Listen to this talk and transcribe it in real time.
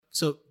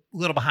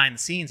little behind the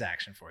scenes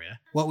action for you.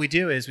 What we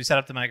do is we set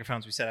up the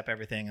microphones, we set up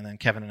everything, and then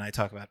Kevin and I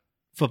talk about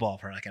football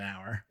for like an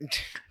hour.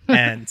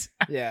 And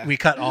we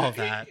cut all of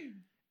that.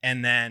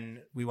 And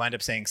then we wind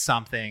up saying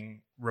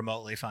something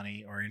remotely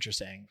funny or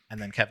interesting. And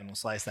then Kevin will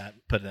slice that,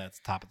 put it at the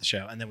top of the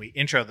show. And then we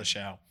intro the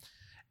show.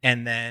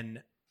 And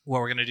then what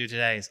we're going to do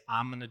today is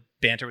I'm going to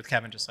banter with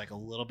Kevin just like a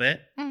little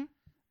bit. Mm-hmm.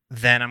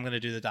 Then I'm going to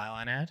do the Dial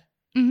Line ad.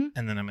 Mm-hmm.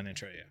 And then I'm going to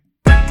intro you.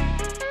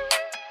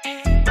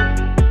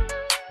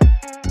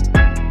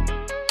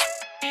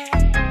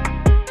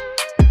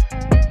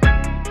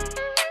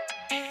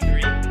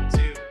 3,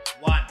 2,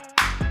 1.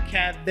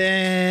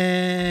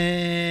 Kevin.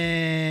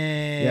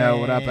 Yeah,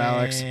 what up,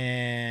 Alex?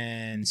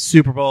 And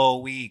Super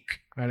Bowl week.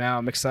 I know,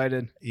 I'm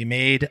excited. You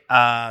made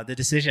the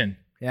decision.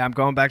 Yeah, I'm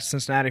going back to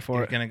Cincinnati for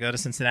You're it. going to go to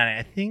Cincinnati.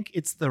 I think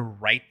it's the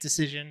right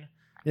decision.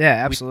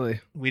 Yeah, absolutely.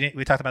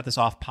 We talked about this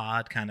off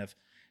pod, kind of.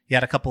 You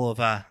had a couple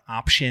of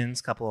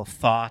options, couple of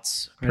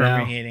thoughts,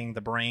 permeating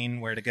the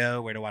brain, where to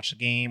go, where to watch the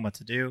game, what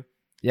to do.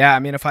 Yeah, I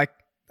mean, if I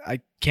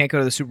can't go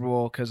to the Super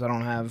Bowl because I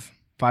don't have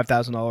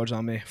 $5,000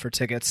 on me for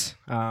tickets,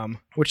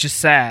 which is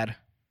sad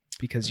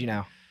because, you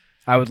know,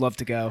 I would love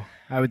to go.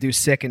 I would do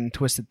sick and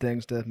twisted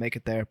things to make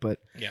it there, but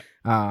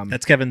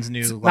that's Kevin's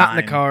new line not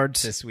in the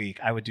cards this week.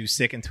 I would do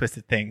sick and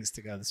twisted things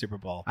to go to the Super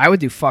Bowl. I would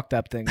do fucked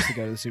up things to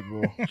go to the Super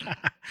Bowl.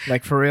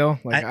 Like, for real.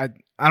 Like,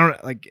 I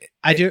don't like.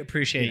 I do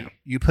appreciate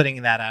you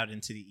putting that out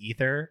into the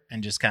ether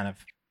and just kind of.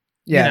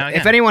 Yeah,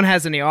 if anyone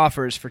has any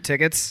offers for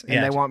tickets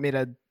and they want me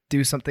to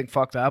do something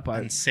fucked up,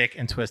 and sick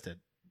and twisted.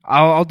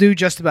 I'll do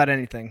just about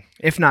anything,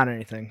 if not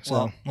anything.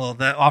 So, well,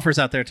 the offer's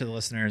out there to the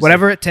listeners.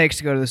 Whatever it takes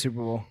to go to the Super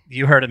Bowl.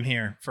 You heard him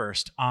here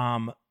first.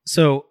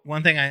 So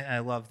one thing I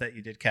love that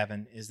you did,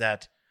 Kevin, is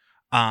that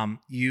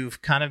you've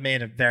kind of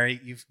made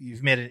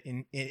you've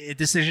made a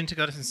decision to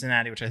go to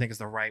Cincinnati, which I think is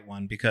the right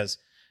one because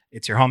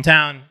it's your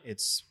hometown.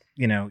 It's,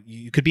 you know,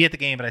 you could be at the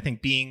game, but I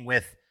think being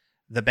with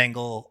the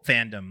Bengal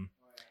fandom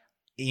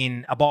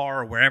in a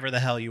bar or wherever the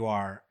hell you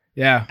are,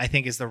 I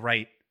think is the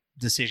right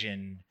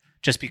decision.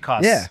 Just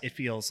because it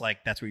feels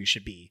like that's where you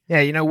should be. Yeah,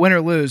 you know, win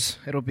or lose,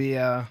 it'll be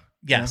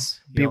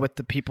be with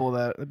the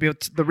people be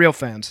with the real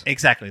fans.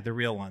 Exactly, the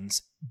real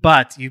ones.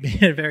 But you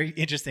made a very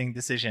interesting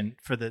decision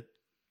for the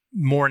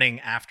morning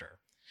after.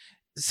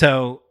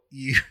 So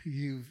you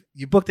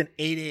booked an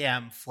 8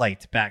 a.m.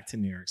 flight back to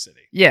New York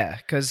City. Yeah,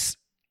 because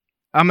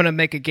I'm gonna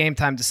make a game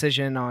time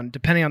decision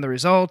depending on the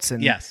results,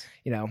 and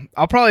you know,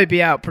 I'll probably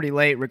be out pretty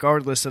late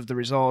regardless of the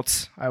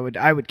results. I would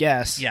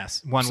guess.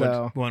 Yes, one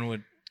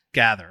would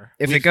gather.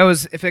 If it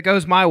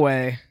goes my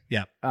way,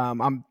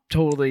 I'm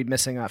totally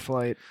missing that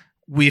flight.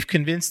 We've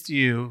convinced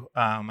you,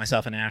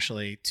 myself and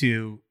Ashley,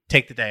 to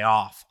take the day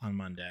off on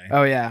Monday.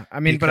 Oh yeah, I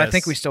mean, but I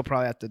think we still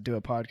probably have to do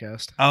a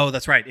podcast. Oh,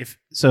 that's right. If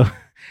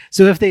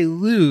they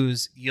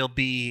lose,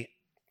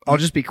 I'll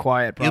just be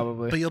quiet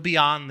probably. But you'll be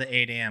on the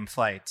 8 a.m.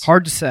 flight.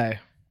 Hard to say.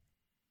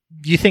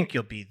 You think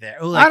you'll be there?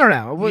 Like, I don't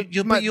know.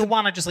 You'll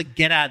want to just like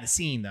get out of the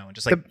scene though, and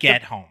just like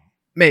get home.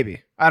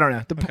 Maybe, I don't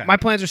know. My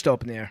plans are still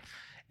up in the air.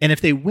 And if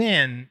they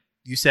win,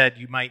 you said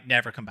you might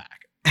never come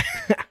back.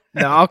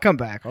 No, I'll come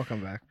back.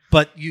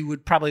 But you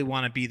would probably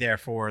want to be there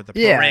for the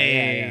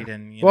parade,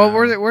 and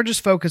we're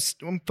just focused.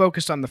 I'm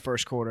focused on the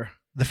first quarter.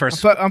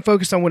 I'm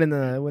focused on winning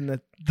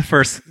the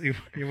first.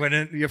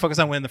 You're focused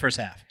on winning the first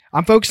half.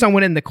 I'm focused on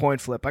winning the coin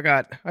flip. I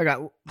got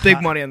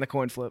big money on the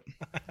coin flip.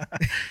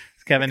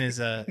 Kevin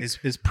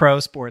is pro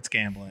sports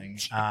gambling.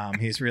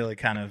 He's really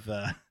kind of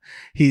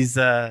he's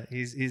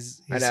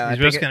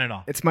risking it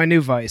all. It's my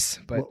new vice,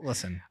 but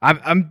listen,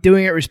 I'm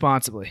doing it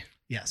responsibly.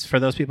 Yes, for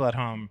those people at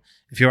home,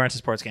 if you're into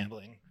sports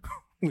gambling,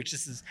 which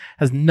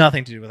has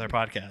nothing to do with our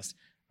podcast,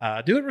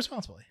 do it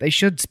responsibly. They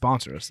should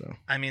sponsor us, though.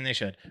 I mean, they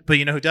should. But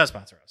you know who does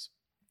sponsor us?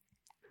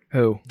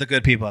 Who? The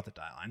good people at the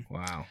Dial Line.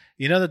 Wow.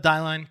 You know the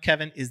Dial Line,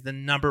 Kevin, is the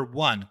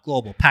 #1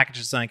 global package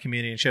design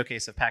community and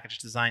showcase of package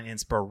design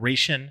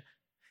inspiration.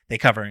 They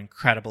cover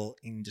incredible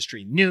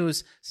industry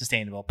news,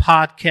 sustainable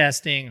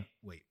podcasting.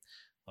 Wait,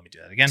 let me do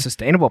that again.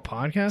 Sustainable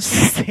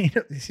podcasting?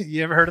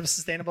 You ever heard of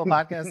sustainable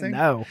podcasting?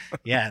 No.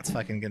 Yeah, it's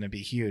fucking going to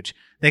be huge.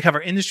 They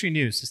cover industry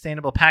news,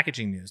 sustainable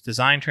packaging news,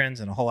 design trends,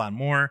 and a whole lot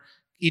more.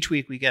 Each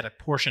week, we get a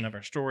portion of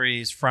our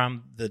stories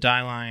from the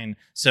Dial Line.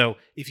 So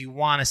if you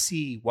want to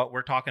see what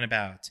we're talking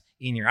about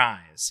in your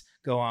eyes,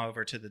 go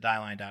over to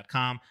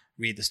thedialline.com,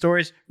 read the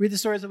stories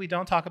that we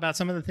don't talk about.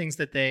 Some of the things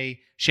that they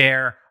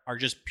share are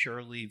just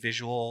purely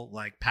visual,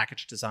 like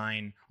package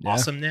design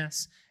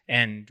awesomeness.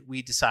 And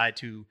we decide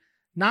to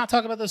not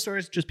talk about those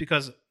stories just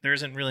because there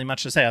isn't really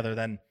much to say other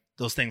than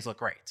those things look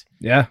great.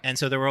 Yeah. And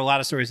so there were a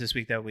lot of stories this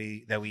week that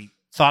we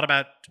thought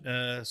about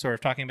sort of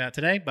talking about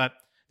today, but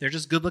they're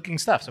just good looking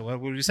stuff. So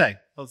what would we say?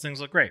 Those things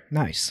look great.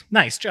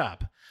 Nice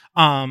job.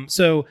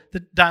 So the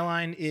Dial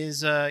Line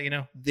is,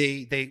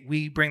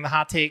 we bring the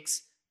hot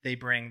takes, they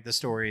bring the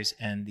stories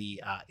and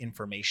the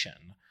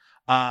information.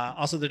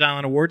 Also, the Dial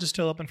Line Awards is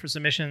still open for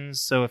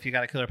submissions. So if you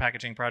got a killer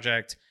packaging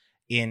project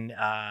and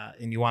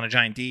you want a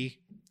giant D,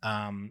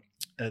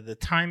 the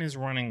time is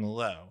running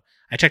low.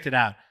 I checked it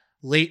out.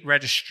 Late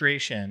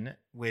registration,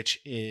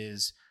 which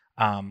is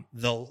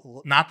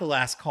not the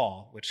last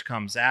call, which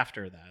comes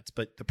after that,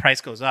 but the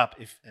price goes up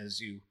as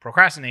you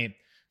procrastinate.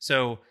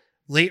 So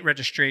late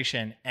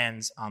registration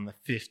ends on the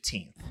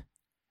 15th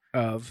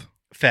Of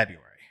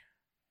February.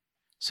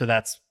 So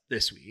that's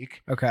this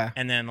week. okay.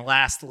 And then the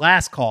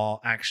last call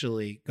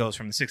actually goes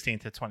from the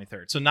 16th to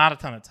 23rd. So not a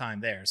ton of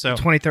time there. So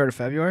 23rd of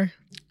February.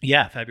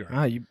 yeah, February.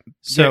 Oh, you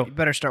So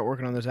better start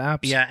working on those apps.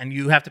 yeah, and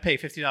you have to pay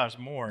 $50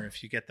 more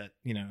if you get that,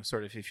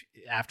 sort of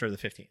after the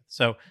 15th.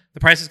 So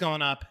the price is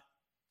going up.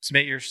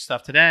 Submit your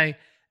stuff today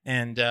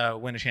and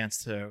win a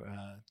chance to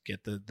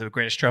get the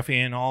greatest trophy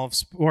in all of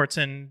sports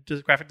and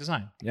graphic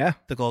design, Yeah.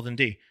 the Golden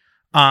D.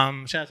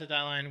 Shout out to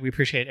Dieline. We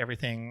appreciate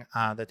everything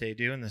that they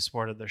do in the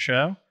support of their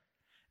show.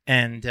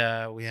 And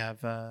we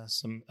have a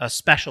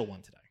special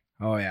one today.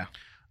 Oh yeah.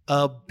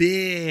 A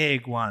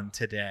big one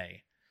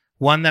today.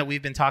 One that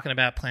we've been talking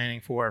about planning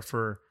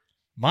for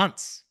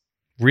months,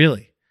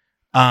 really.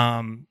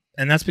 And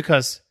that's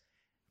because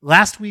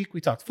last week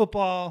we talked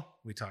football,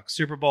 we talked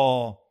Super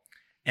Bowl,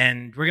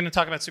 and we're going to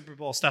talk about Super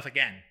Bowl stuff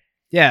again.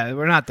 Yeah,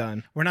 we're not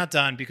done. We're not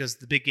done because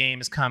the big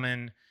game is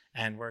coming,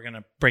 and we're going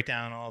to break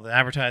down all the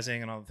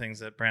advertising and all the things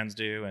that brands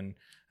do, and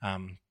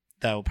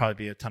that will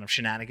probably be a ton of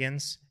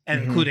shenanigans,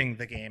 and including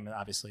the game.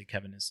 Obviously,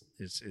 Kevin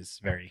is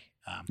very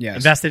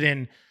invested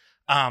in.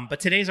 But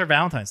today's our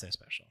Valentine's Day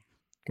special.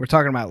 We're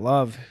talking about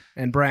love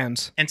and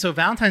brands. And so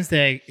Valentine's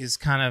Day is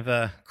kind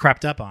of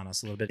crept up on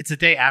us a little bit. It's the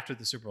day after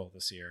the Super Bowl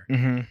this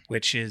year,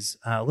 which is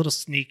a little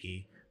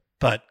sneaky.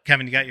 But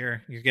Kevin, you got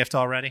your gift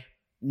already?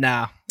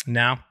 Nah.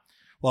 No?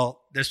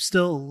 Well, there's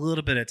still a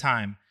little bit of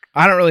time.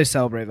 I don't really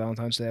celebrate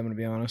Valentine's Day, I'm going to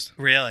be honest.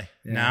 Really?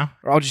 Yeah. No?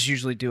 Or I'll just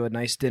usually do a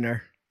nice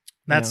dinner.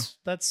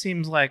 That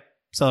seems like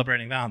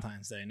celebrating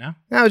Valentine's Day, no?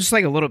 No, just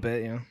like a little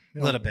bit, A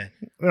little bit.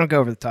 We don't go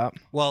over the top.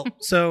 Well,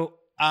 so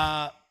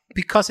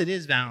because it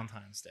is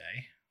Valentine's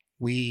Day,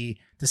 we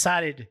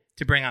decided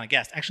to bring on a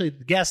guest. Actually,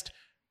 the guest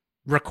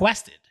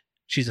requested.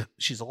 She's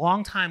a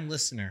longtime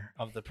listener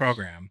of the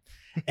program,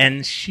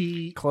 and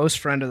Close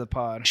friend of the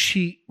pod.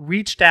 she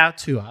reached out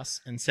to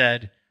us and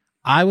said,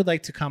 "I would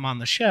like to come on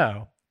the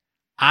show.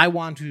 I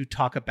want to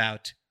talk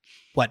about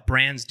what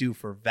brands do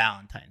for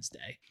Valentine's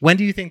Day." When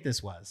do you think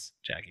this was,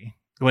 Jackie?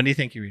 When do you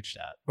think you reached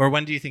out? Or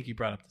when do you think you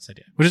brought up this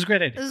idea? Which is a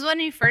great idea. This is when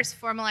you first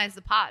formalized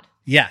the pod.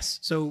 Yes.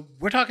 So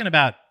we're talking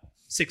about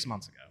 6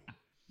 months ago.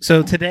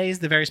 So today is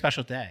the very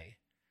special day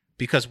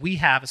because we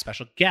have a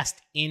special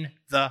guest in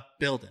the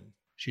building.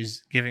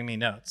 She's giving me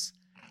notes.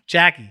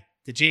 Jackie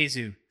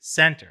DeJesus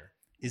Center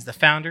is the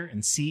founder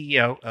and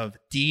CEO of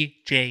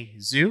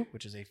DJZoo,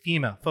 which is a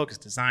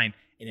female-focused design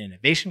and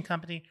innovation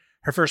company.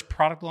 Her first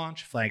product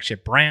launch,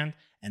 flagship brand,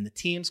 and the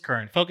team's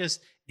current focus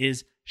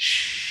is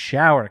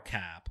Shower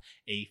Cap,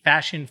 a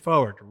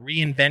fashion-forward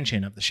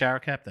reinvention of the shower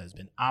cap that has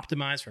been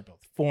optimized for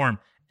both form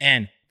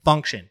and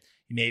function.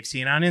 You may have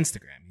seen it on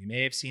Instagram. You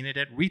may have seen it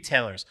at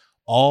retailers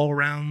all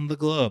around the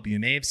globe. You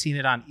may have seen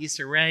it on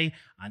Issa Rae,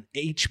 on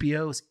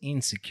HBO's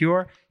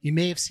Insecure. You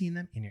may have seen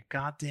them in your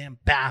goddamn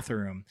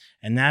bathroom.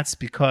 And that's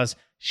because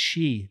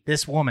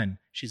this woman,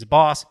 she's a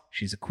boss,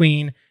 she's a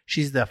queen,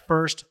 she's the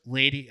first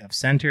lady of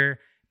Center,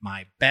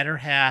 my better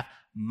half,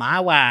 my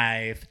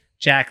wife,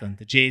 Jacqueline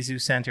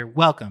DeJesus Center.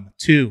 Welcome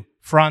to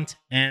Front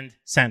and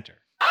Center.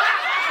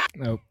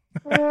 Nope.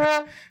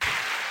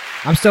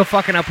 I'm still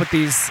fucking up with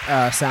these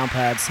sound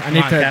pads.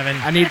 Kevin.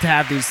 I need to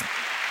have these.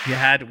 You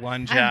had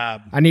one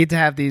job. I need to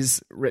have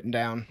these written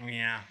down.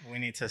 Yeah, we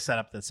need to set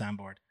up the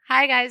soundboard.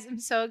 Hi, guys. I'm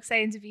so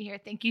excited to be here.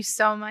 Thank you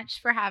so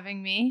much for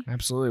having me.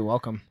 Absolutely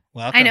welcome.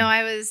 Welcome. I know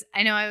I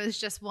was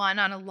just one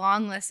on a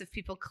long list of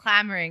people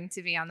clamoring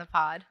to be on the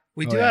pod.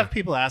 We do have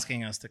people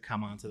asking us to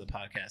come onto the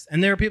podcast.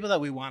 And there are people that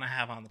we want to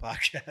have on the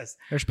podcast.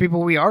 There's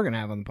people we are going to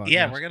have on the podcast.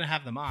 Yeah, we're going to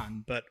have them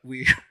on. But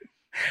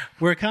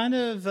we're kind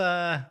of...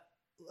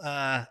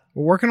 we're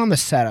working on the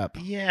setup.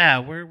 Yeah,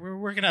 we're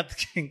working out the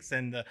kinks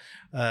and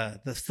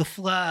the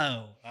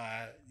flow.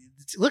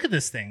 Look at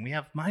this thing. We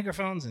have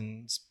microphones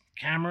and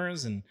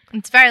cameras and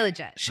It's very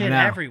legit. shit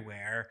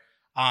everywhere.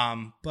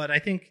 But I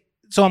think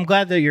so. I'm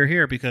glad that you're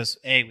here because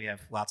we have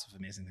lots of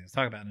amazing things to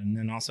talk about, and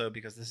then also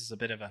because this is a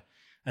bit of a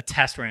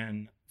test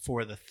run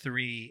for the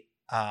three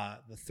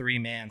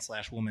man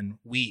 / woman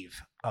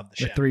weave of the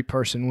show. The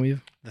 3-person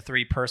weave. The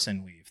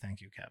 3-person weave.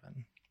 Thank you,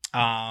 Kevin.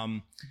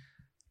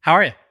 How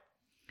are you?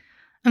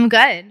 I'm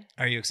good.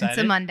 Are you excited?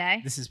 It's a Monday.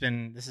 This has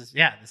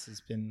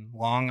been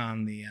long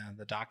on the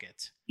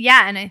docket.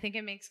 Yeah, and I think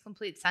it makes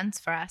complete sense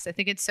for us. I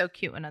think it's so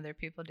cute when other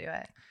people do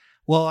it.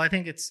 Well, I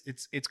think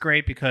it's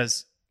great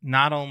because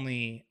not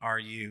only are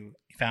you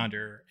a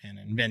founder and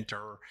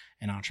inventor,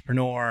 an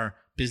entrepreneur,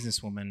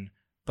 businesswoman,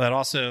 but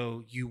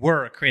also you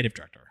were a creative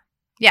director.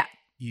 Yeah.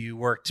 You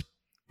worked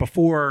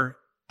before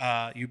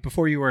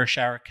you were a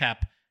shower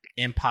cap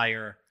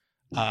empire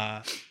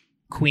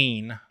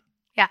queen.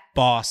 Yeah.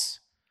 Boss.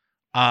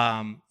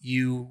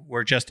 You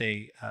were just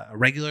a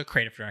regular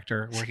creative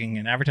director working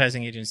in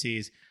advertising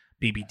agencies,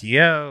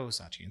 BBDO,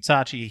 Saatchi &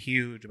 Saatchi,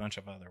 huge, a bunch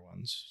of other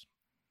ones.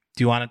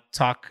 Do you want to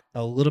talk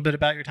a little bit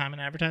about your time in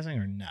advertising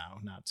or no,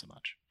 not so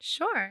much?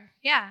 Sure.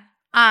 Yeah.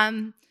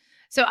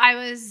 So I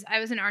was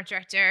an art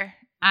director.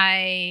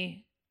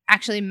 I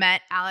actually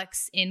met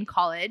Alex in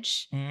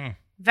college.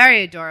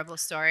 Very adorable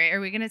story. Are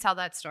we going to tell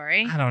that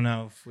story? I don't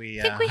know if we,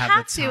 I think we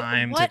have the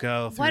time to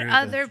go through What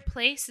other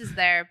place is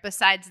there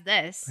besides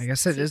this? I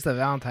guess it is the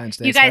Valentine's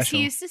Day You guys, special.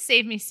 he used to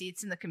save me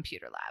seats in the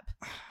computer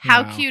lab.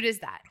 How Wow. cute is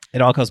that?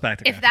 It all goes back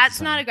to If graphic that's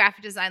design. not a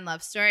graphic design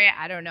love story,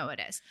 I don't know what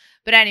is.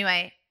 But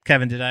anyway,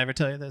 Kevin, did I ever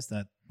tell you this?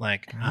 That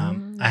like I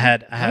don't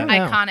had know.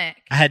 iconic.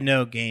 I had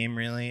no game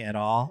really at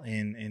all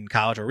in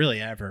college or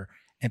really ever.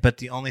 But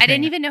the only I thing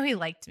didn't even know he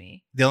liked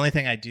me. the only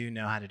thing I do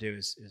know how to do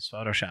is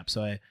Photoshop.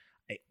 So I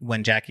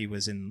when Jackie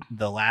was in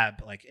the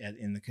lab, like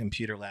in the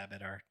computer lab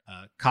at our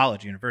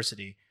college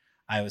university,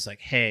 I was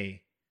like,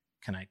 "Hey,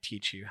 can I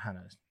teach you how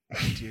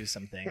to do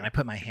something?" And I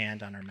put my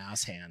hand on her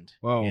mouse hand,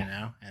 Whoa. you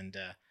know, and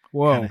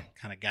Whoa.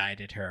 kind of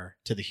guided her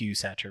to the hue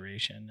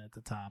saturation at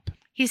the top.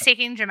 He's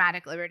taking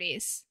dramatic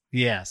liberties.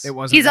 Yes, It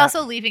wasn't He's that-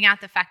 also leaving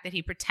out the fact that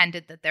he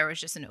pretended that there was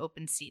just an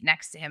open seat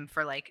next to him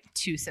for like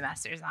 2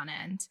 semesters on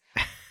end.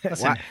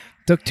 Listen, Wow.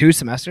 Took 2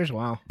 semesters.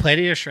 Wow. play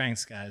to your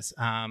strengths, guys.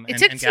 It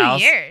took 2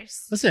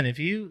 years. Listen, if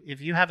you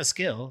have a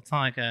skill, it's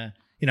not like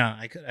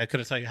I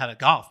could have told you how to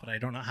golf, but I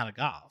don't know how to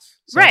golf.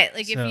 So- Right.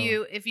 Like so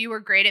if you were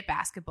great at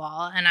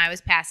basketball and I was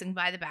passing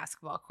by the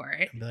basketball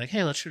court. I'd be like,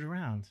 hey, let's shoot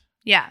around.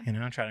 Yeah.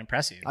 Try to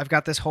impress you. I've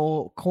got this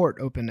whole court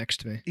open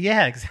next to me.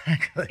 Yeah,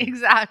 exactly.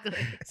 Exactly.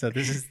 So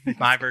this is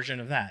my version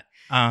of that.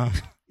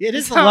 It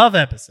is the So- love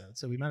episode,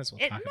 so we might as well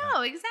talk about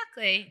No,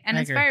 exactly. And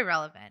I it's agree. very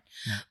relevant.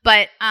 Yeah.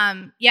 But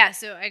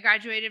so I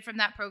graduated from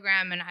that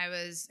program and I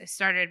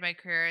started my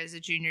career as a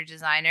junior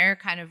designer,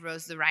 kind of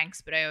rose the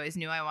ranks, but I always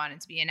knew I wanted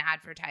to be in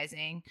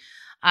advertising.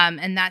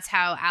 And that's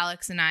how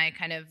Alex and I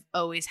kind of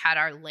always had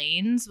our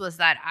lanes, was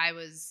that I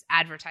was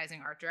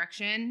advertising art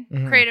direction,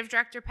 Mhm. creative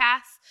director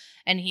path,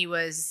 and he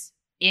was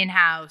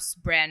in-house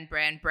brand.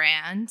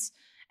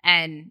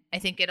 And I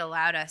think it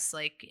allowed us,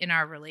 like, in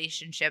our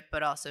relationship,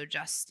 but also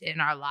just in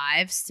our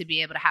lives, to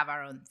be able to have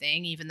our own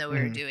thing, even though we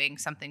were Mhm. doing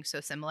something so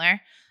similar. I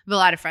have a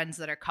lot of friends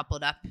that are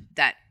coupled up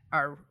that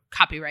are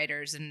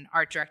copywriters and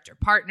art director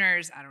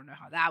partners. I don't know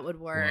how that would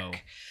work, Whoa.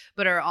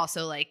 but are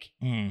also like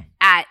Mm,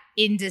 at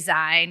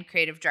InDesign,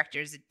 creative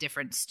directors at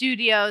different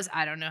studios.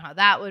 I don't know how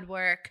that would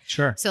work.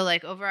 sure. So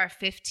like over our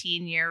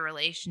 15-year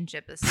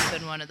relationship, this has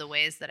been one of the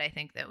ways that I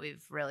think that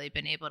we've really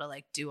been able to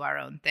like do our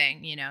own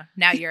thing.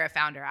 Now you're a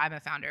founder, I'm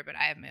a founder, but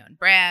I have my own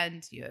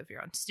brand. You have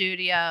your own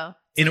studio.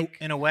 It's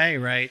In a way,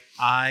 right?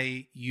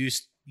 I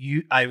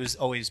was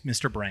always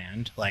Mr.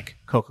 Brand, like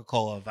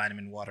Coca-Cola,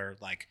 Vitamin Water,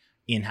 like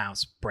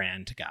in-house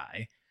brand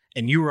guy,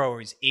 and you were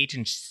always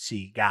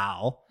agency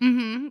gal,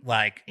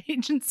 like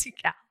agency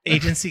gal.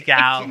 agency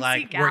gal, Agency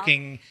like gal.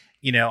 working,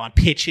 on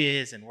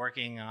pitches and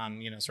working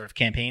on, sort of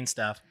campaign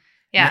stuff.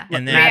 Yeah.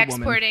 And then- Mad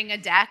Woman. Re-exporting a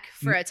deck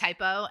for a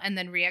typo and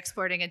then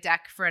re-exporting a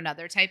deck for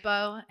another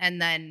typo. And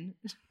then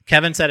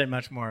Kevin said it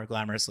much more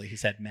glamorously. He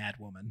said "Mad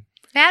Woman."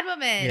 Mad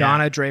Woman. Yeah.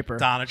 Donna Draper.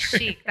 Donna Draper.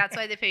 Chic. That's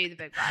why they pay you the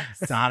big bucks.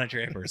 Donna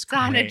Draper is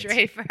Donna great.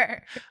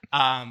 Draper.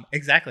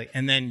 Exactly.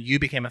 And then you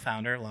became a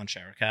founder, launched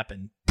Shower Cup,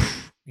 and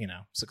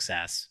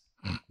success,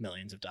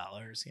 millions of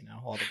dollars,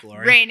 all the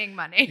glory. Raining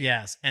money.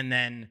 Yes. And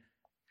then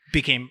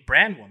became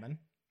brand woman.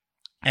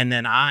 And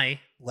then I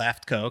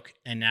left Coke,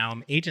 and now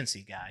I'm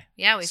agency guy.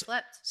 Yeah, we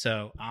flipped.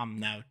 So I'm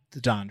now the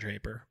Don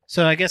Draper.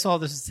 So I guess all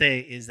this to say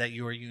is that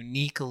you are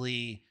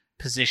uniquely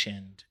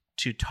positioned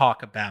to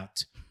talk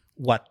about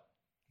what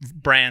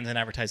brands and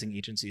advertising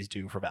agencies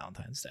do for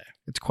Valentine's Day.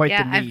 It's quite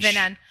Yeah, the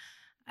niche.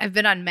 I've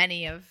been on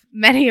many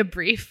a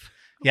brief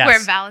Yes. where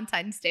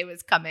Valentine's Day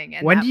was coming,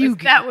 and When that do you was,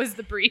 g- that was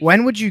the brief.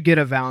 When would you get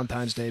a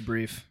Valentine's Day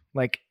brief?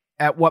 Like,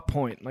 at what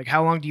point? Like,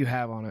 how long do you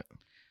have on it?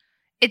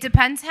 It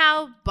depends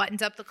how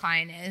buttoned up the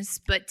client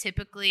is, but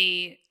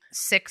typically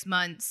 6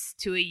 months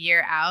to a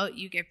year out,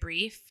 you get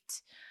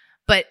briefed.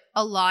 But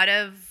a lot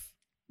of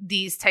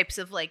these types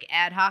of like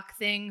ad hoc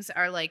things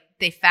are like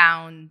they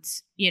found,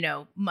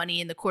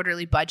 money in the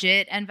quarterly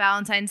budget and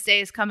Valentine's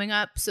Day is coming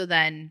up. So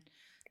then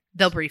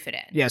they'll brief it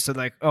in. Yeah, so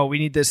like, oh, we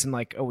need this in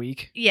like a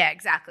week. Yeah,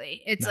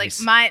 exactly. It's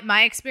Nice. like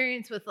my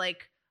experience with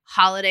like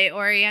holiday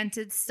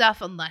oriented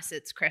stuff, unless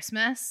it's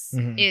Christmas,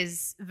 Mhm.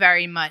 is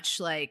very much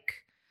like,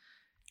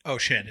 Oh,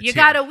 shit. you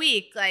got a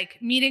week, like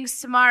meetings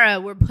tomorrow,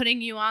 we're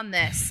putting you on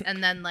this.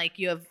 And then like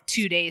you have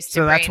 2 days to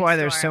So that's why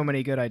there's so brainstorm.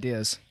 many good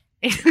ideas.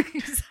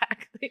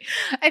 Exactly.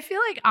 I feel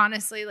like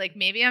honestly, like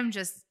maybe I'm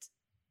just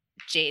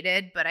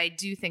jaded, but I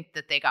do think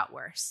that they got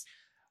worse.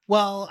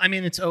 Well, I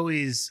mean, it's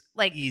always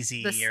Like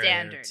easier the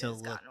standard has to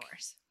look. gotten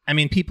worse. I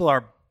mean, people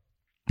are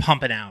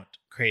pumping out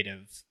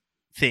creative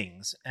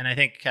things. And I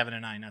think Kevin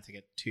and I, not to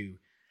get too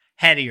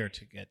heady or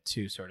to get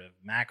too sort of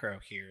macro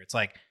here, it's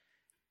like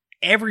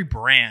every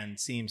brand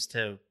seems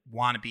to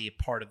want to be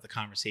a part of the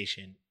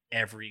conversation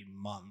every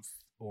month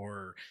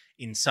or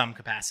in some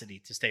capacity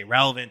to stay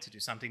relevant, to do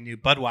something new.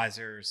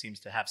 Budweiser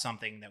seems to have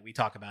something that we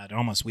talk about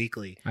almost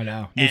weekly. I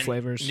know. New And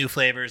flavors. New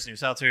flavors, new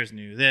seltzers,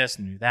 new this,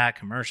 new that,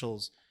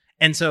 commercials.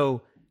 And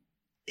so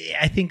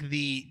I think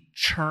the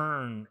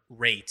churn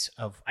rate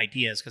of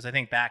ideas, because I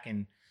think back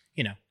in,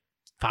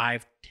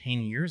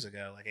 5-10 years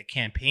ago, like a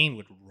campaign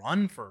would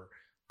run for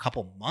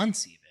couple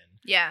months even.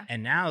 Yeah.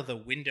 And now the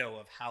window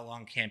of how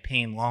long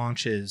campaign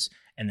launches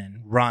and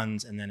then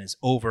runs and then is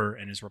over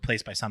and is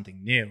replaced by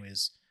something new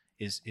is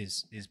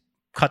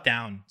cut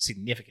down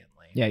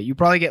significantly. Yeah, you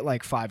probably get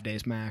like 5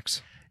 days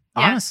max.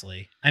 Yeah.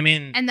 Honestly, I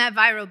mean, And that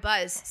viral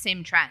buzz,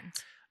 same trend.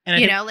 and I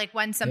You think- know, like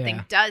when something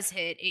Yeah. does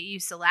hit, it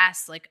used to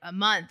last like a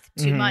month,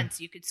 2 Mhm.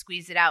 months. You could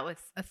squeeze it out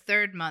with a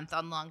third month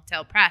on long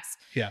tail press.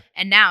 Yeah.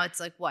 And now it's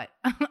like what?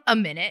 A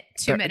minute,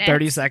 2 minutes.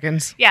 30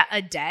 seconds. Yeah,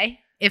 a day,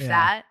 if Yeah.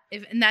 that.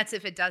 And that's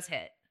if it does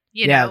hit.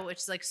 You Yeah. know, which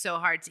is like so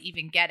hard to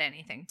even get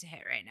anything to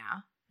hit right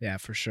now. Yeah,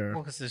 for sure.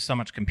 Well, because there's so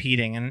much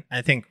competing, and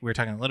I think we were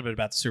talking a little bit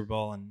about the Super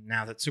Bowl, and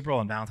now that Super Bowl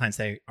and Valentine's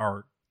Day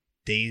are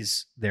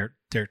days, they're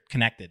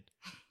connected.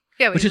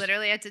 Yeah, we Which is-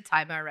 literally had to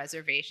time our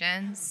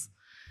reservations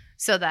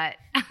so that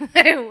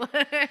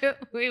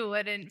we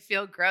wouldn't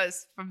feel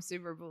gross from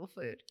Super Bowl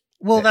food.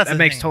 Well, that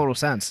makes total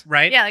sense.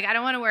 right. Yeah, like I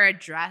don't want to wear a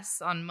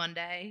dress on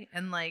Monday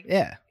and like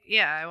Yeah.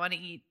 I want to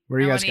eat. Where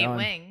are you I guys wanna going?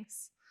 eat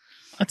wings.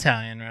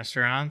 Italian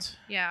restaurant.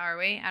 Yeah, are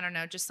we? I don't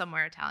know. Just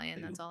somewhere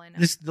Italian. That's all I know.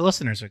 The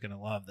listeners are going to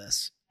love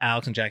this.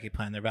 Alex and Jackie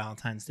plan their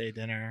Valentine's Day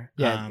dinner.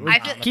 Yeah. I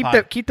on feel-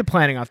 pod. keep the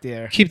planning off the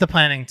air. keep the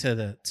planning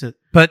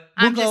but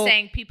I'm we'll just go-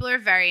 saying, people are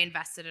very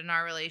invested in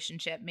our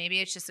relationship. Maybe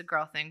it's just a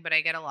girl thing, but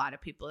I get a lot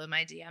of people in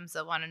my DMs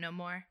that want to know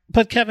more.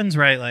 But Kevin's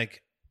right.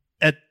 Like,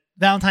 at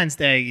Valentine's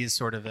Day is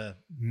sort of a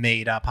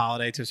made up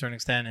holiday to a certain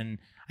extent, and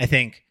I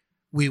think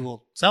we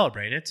will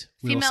celebrate it.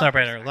 We will Female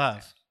celebrate our perspective.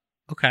 love.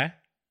 Okay,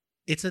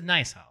 it's a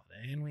nice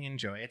holiday, and we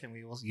enjoy it, and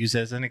we will use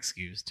it as an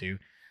excuse to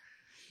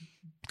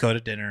go to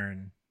dinner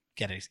and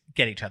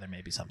get each other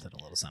maybe something,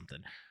 a little something.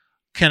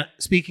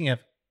 Speaking of,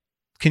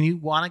 can you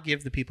want to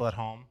give the people at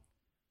home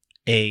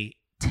a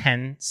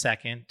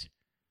 10-second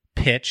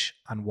pitch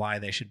on why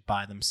they should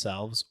buy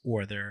themselves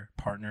or their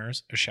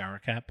partners a shower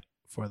cap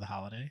for the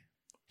holiday?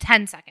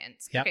 10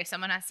 seconds. Yep. Okay,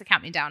 someone has to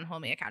count me down,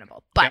 hold me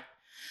accountable. But,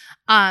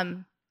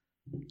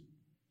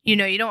 you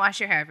know, you don't wash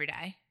your hair every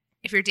day.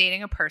 If you're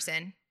dating a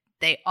person,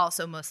 they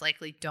also most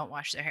likely don't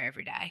wash their hair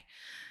every day.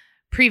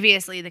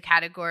 Previously, the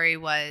category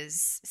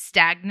was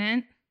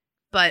stagnant,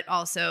 but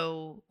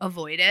also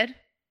avoided.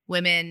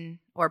 Women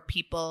or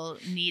people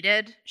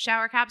needed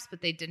shower caps,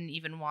 but they didn't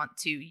even want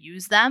to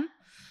use them.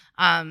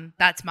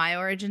 That's my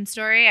origin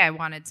story. I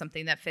wanted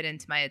something that fit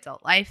into my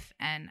adult life,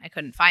 and I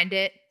couldn't find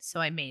it, so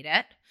I made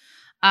it.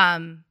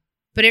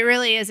 But it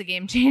really is a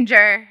game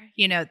changer.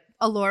 You know,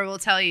 Allure will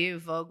tell you,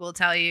 Vogue will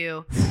tell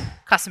you,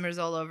 customers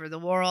all over the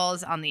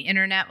world on the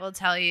internet will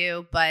tell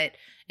you, but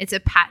it's a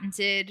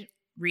patented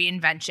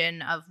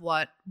reinvention of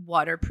what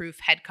waterproof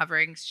head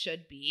coverings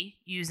should be,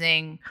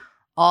 using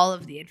all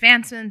of the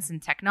advancements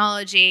and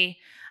technology.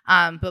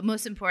 But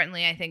most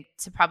importantly, I think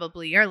to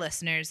probably your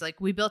listeners, like,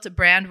 we built a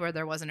brand where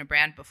there wasn't a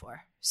brand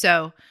before.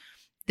 So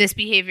this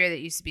behavior that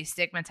used to be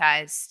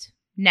stigmatized,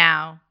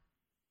 now,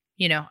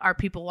 you know, our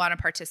people want to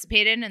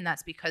participate in, and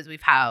that's because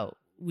we've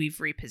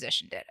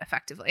repositioned it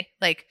effectively.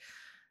 Like,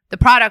 the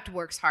product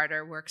works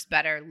harder, works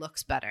better,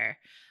 looks better,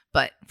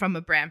 but from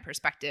a brand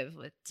perspective,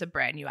 it's a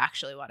brand you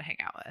actually want to hang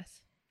out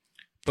with.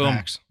 Boom,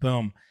 Facts.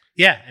 boom.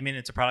 Yeah, I mean,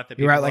 it's a product that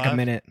You're people at like love. a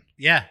minute,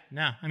 Yeah,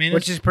 no, I mean,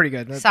 which is pretty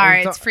good.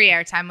 Sorry, it's free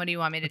airtime. What do you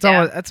want me to It's do?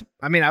 almost, that's.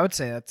 I mean, I would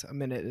say that's a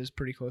minute is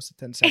pretty close to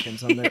 10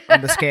 seconds on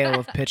the scale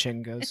of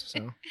pitching goes.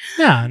 So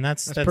yeah, and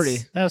that's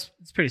pretty-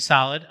 it's pretty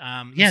solid.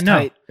 Yeah, It's no,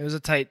 tight. It was a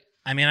tight.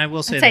 I mean, I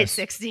will say I'd say this.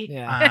 60.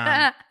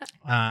 Yeah.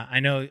 I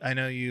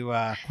know you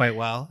quite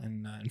well,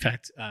 and in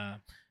fact,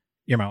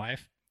 you're my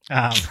wife.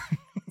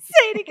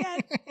 Say it again.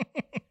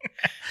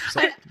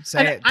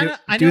 Say it.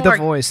 I Do know the our-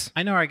 voice.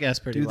 I know our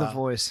guest pretty Do well. the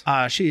voice.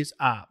 She's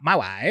my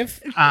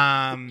wife.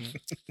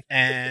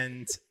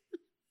 And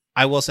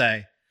I will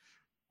say,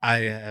 I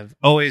have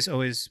always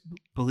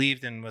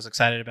believed and was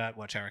excited about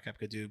what Shower Cap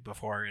could do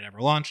before it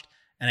ever launched.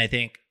 And I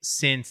think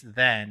since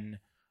then,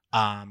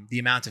 the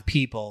amount of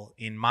people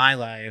in my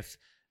life,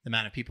 the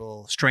amount of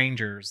people,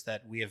 strangers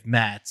that we have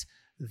met,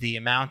 the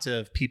amount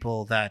of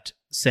people that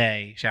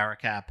say Shower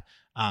Cap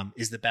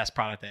is the best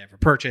product I ever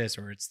purchased,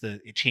 or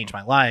it changed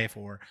my life,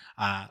 or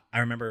I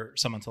remember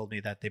someone told me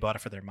that they bought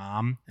it for their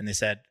mom, and they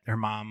said her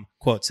mom,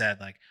 quote, said,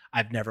 like,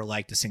 I've never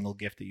liked a single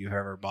gift that you've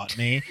ever bought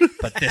me,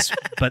 but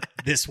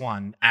this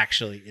one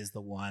actually is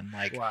the one.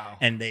 Like, Wow.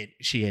 and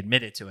she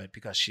admitted to it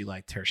because she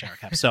liked her shower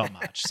cap so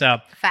much. So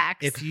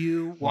Facts. if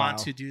you want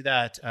Wow. to do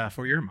that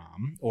for your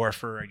mom or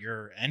for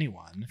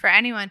anyone For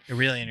anyone.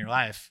 really in your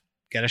life,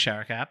 get a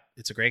shower cap.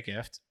 It's a great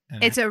gift.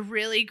 And It's a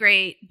really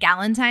great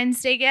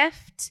Galentine's Day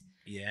gift.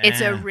 yeah.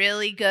 It's a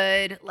really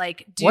good,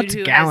 like, dude What's who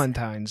has...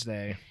 Galentine's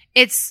Day?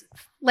 It's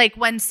like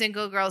when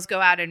single girls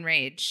go out and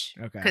rage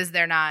Okay. because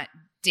they're not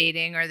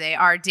dating, or they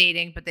are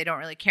dating, but they don't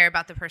really care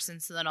about the person.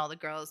 So then all the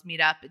girls meet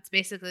up. It's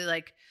basically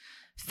like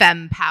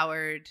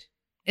femme-powered.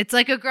 It's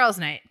like a girls'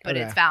 night, but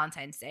Okay. it's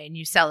Valentine's Day, and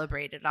you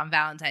celebrate it on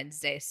Valentine's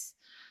Day.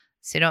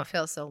 So you don't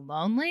feel so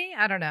lonely.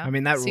 I don't know. I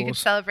mean, that so you can rules.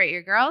 celebrate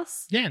your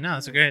girls. Yeah, no,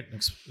 that's a great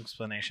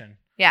explanation.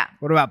 Yeah.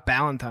 What about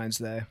Valentine's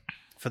Day?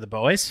 For the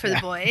boys? For the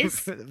boys.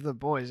 For the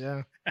boys,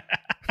 yeah.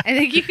 I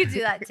think you could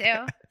do that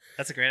too.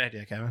 That's a great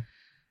idea, Kevin.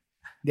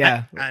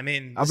 Yeah, I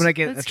mean, I'm gonna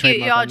get That's a cute.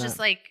 trademark Y'all on just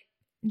that. like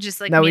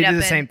No, meet we up do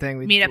the and, same thing.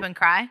 We meet up and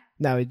cry.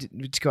 No, we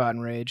just go out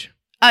and rage.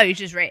 Oh, you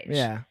just rage.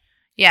 Yeah.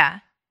 Yeah.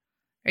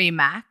 Are you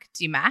Mac?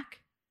 Do you Mac?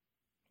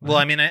 well,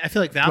 I mean, I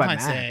feel like Do I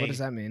Valentine's Mac? Day. What does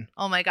that mean?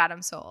 Oh my God,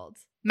 I'm so old.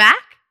 Mac?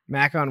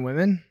 Mac on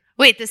women?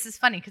 Wait, this is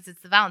funny because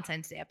it's the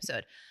Valentine's Day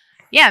episode.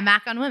 Yeah,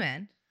 Mac on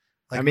women.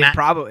 Like I mean, Matt-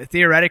 probably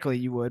theoretically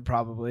you would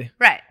probably.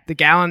 Right. The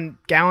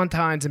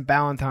Galentines and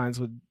Ballantines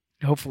would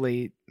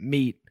hopefully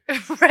meet.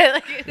 Right.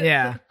 Like,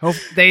 Yeah,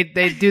 they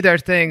do their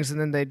things and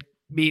then they'd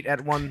meet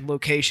at one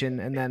location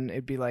and then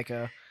it'd be like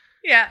a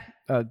Yeah.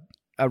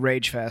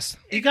 rage fest.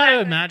 you got to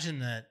imagine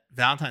that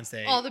Valentine's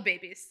Day. All the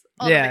babies.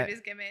 All Yeah. the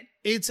babies get made.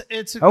 It's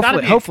gotta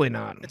Hopefully, be, hopefully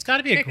not. It's got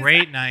to be a Exactly.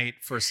 great night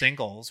for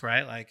singles,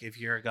 right? Like if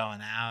you're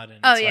going out and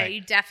Oh it's yeah, like,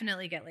 you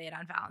definitely get laid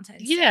on Valentine's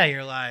Day. yeah,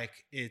 you're like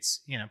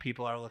it's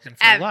people are looking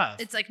for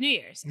love. It's like New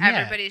Year's. Yeah.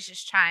 Everybody's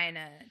just trying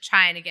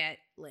to get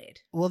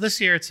laid. Well,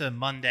 this year it's a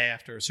Monday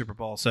after a Super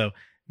Bowl, so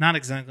not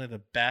exactly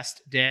the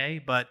best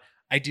day, but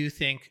I do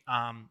think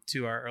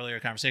to our earlier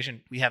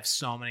conversation, we have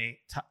so many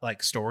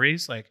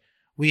stories. Like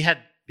we had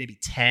maybe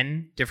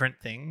 10 different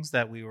things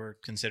that we were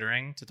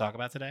considering to talk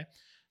about today.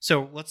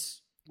 So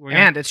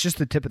And it's just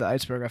the tip of the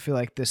iceberg. I feel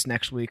like this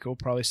next week we'll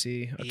probably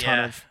see a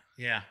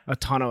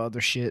ton of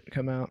other shit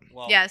come out.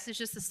 Well, Yeah, this is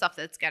just the stuff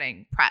that's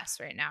getting pressed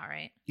right now,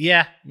 right?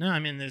 Yeah, no, I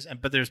mean,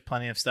 there's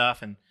plenty of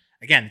stuff, and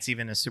again, it's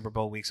even a Super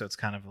Bowl week, so it's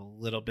kind of a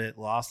little bit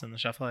lost in the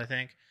shuffle, I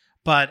think.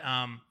 But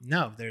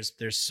no,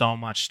 there's so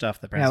much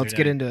stuff that. Yeah, let's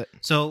get into it.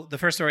 So the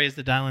first story is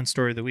the Dial-In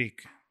story of the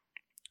week.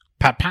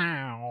 Pow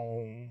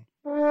pow.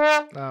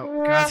 Oh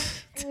God,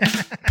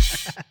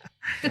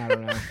 I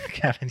don't know.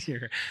 Kevin,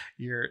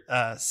 your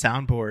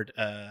soundboard,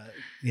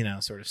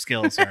 sort of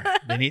skills are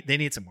they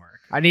need some work.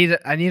 I need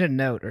a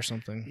note or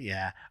something.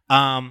 Yeah.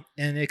 And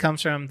it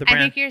comes from the I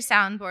brand. think your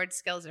soundboard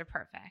skills are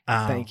perfect.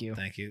 Oh, Thank you.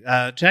 Thank you.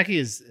 Jackie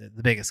is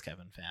the biggest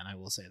Kevin fan. I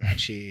will say that.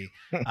 She,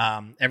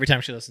 every time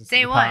she listens to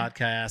Day the one.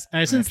 podcast,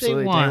 since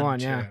Absolutely, day one. day one,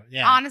 true. yeah.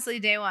 Yeah. Honestly,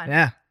 day one.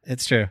 Yeah,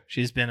 It's true.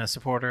 She's been a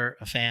supporter,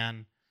 a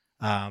fan.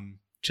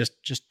 Just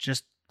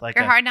like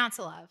You're hard not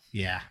to love.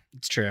 Yeah,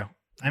 it's true.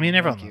 I mean, Thank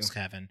everyone you. loves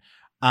Kevin.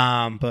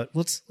 But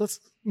let's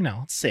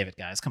save it,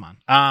 guys. Come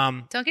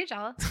on. Don't get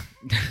jealous.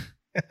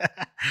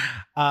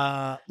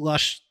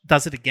 Lush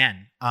does it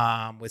again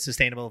with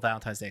sustainable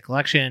Valentine's Day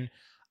collection.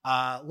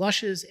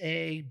 Lush is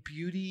a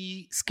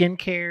beauty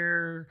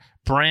skincare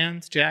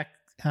brand. Jack,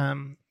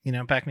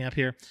 back me up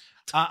here.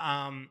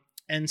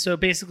 And so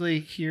basically,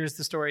 here's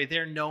the story.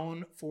 They're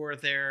known for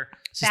their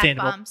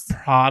sustainable bombs.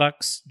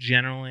 products.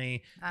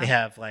 Generally, they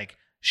have like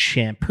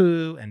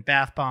shampoo and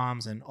bath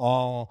bombs, and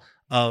all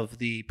of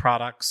the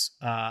products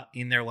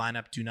in their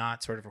lineup do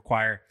not sort of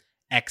require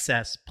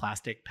excess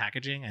plastic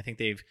packaging. I think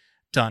they've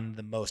done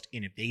the most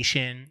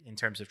innovation in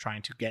terms of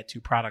trying to get to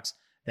products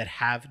that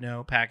have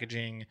no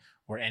packaging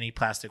or any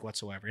plastic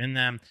whatsoever in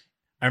them.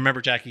 I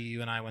remember, Jackie,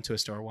 you and I went to a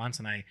store once,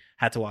 and I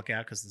had to walk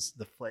out because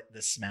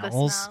the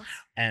smells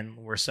and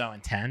were so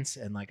intense,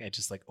 and like I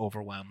just like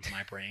overwhelmed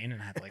my brain,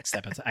 and I had to like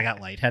step outside. I got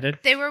lightheaded.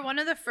 They were one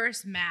of the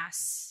first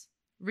mass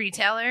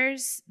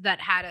retailers that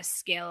had a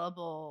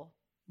scalable,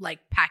 like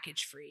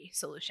package-free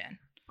solution.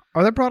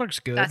 are their products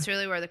good? That's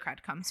really where the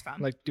cred comes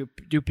from. Like,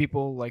 do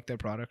people like their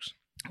products?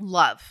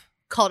 Love.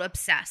 Cult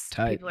obsessed.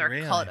 Tight. People are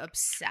Really? cult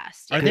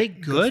obsessed. Are Yeah. they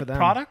good good for them.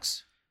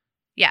 products?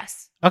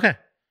 Yes. Okay.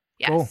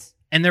 Yes. Cool.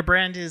 And their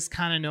brand is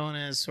kind of known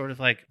as sort of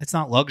like, it's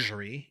not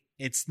luxury.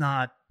 It's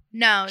not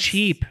No. It's,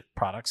 cheap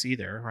products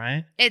either,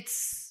 right?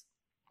 It's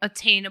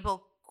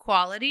attainable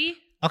quality,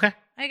 Okay.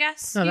 I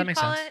guess. No, that you'd makes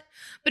call sense. it.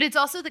 But it's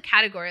also the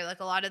category. Like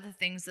a lot of the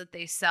things that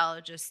they sell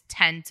just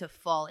tend to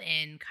fall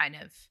in kind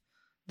of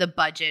the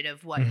budget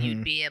of what Mm-hmm.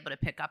 you'd be able to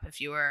pick up if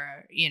you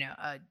were,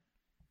 a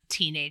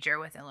teenager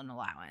with an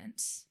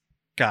allowance.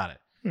 Got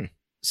it.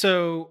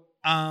 So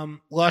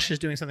Lush is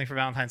doing something for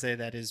Valentine's Day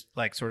that is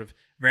like sort of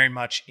very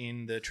much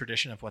in the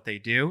tradition of what they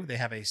do. They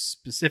have a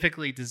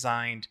specifically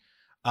designed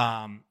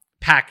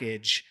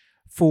package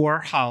for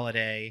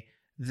holiday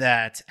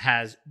that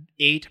has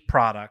 8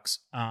 products,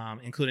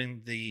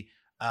 including the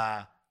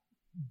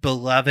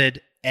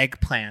beloved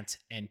eggplant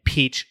and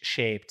peach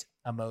shaped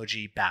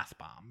emoji bath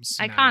bombs.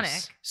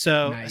 Iconic.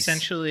 So Nice.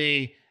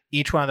 essentially,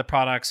 each one of the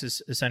products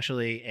is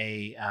essentially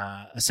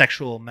a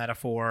sexual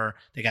metaphor.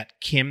 They got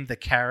Kim the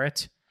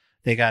carrot.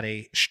 They got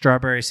a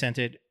strawberry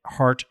scented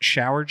heart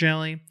shower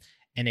jelly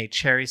and a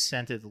cherry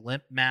scented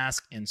lip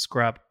mask and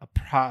scrub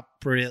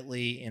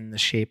appropriately in the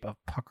shape of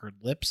puckered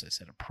lips. I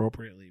said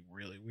appropriately,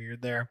 really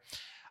weird there.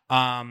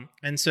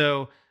 And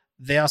so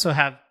they also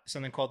have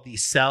something called the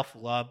Self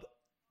Love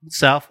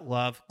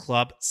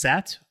Club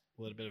set.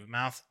 A little bit of a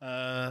mouth,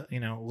 a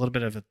little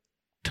bit of a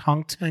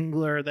tongue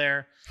tingler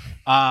there.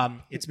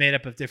 It's made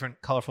up of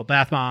different colorful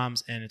bath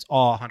bombs, and it's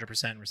all 100%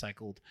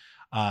 recycled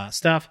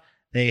stuff.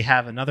 They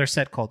have another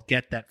set called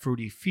Get That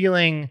Fruity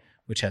Feeling,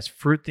 which has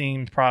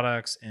fruit-themed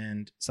products,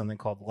 and something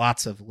called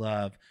Lots of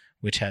Love,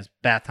 which has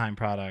bath time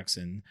products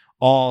and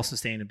all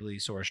sustainably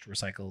sourced,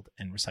 recycled,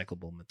 and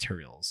recyclable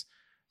materials.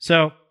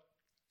 So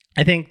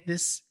I think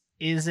this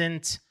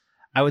isn't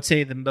I would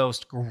say, the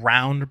most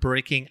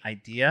groundbreaking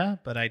idea,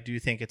 but I do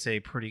think it's a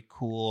pretty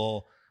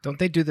cool. Don't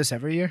they do this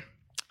every year?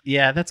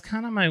 Yeah, that's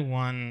kind of my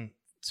one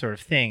sort of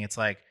thing. It's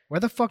like, Where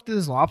the fuck did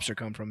this lobster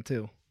come from,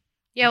 too?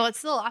 Yeah,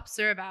 what's the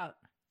lobster about?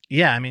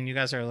 yeah, I mean, you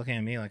guys are looking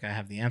at me like I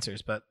have the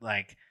answers, but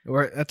like,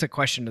 Or that's a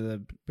question to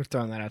the. We're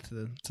throwing that out to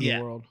the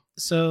Yeah. world.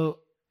 so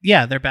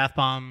yeah, their bath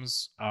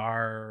bombs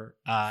are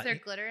Is there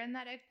glitter in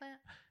that eggplant?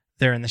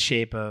 they're in the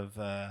shape of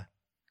Ooh,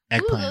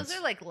 eggplants. those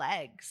are like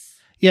legs.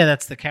 Yeah,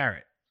 that's the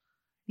carrot.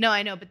 No,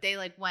 I know, but they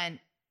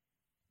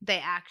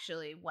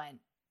actually went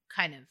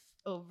kind of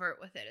overt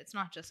with it. It's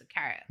not just a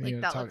carrot. Like Yeah,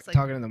 that looks like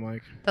talking in the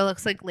mic. that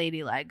looks like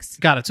lady legs.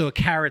 Got it. So a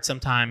carrot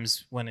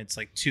sometimes when it's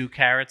like two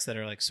carrots that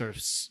are like sort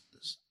of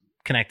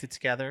connected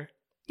together.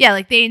 Yeah,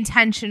 like they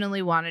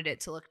intentionally wanted it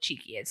to look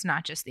cheeky. It's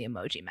not just the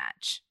emoji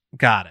match,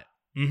 Got it.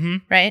 Mm-hmm.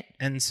 right?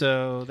 And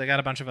so they got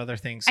a bunch of other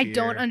things I here.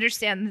 don't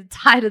understand the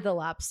tie to the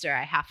lobster.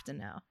 I have to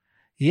know.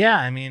 Yeah,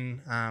 I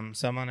mean,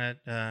 someone at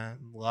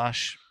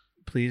Lush,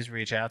 please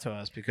reach out to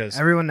us because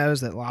Everyone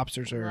knows that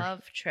lobsters are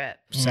Love trip.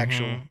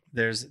 sexual. Mhm.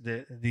 There's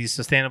these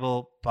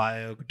sustainable,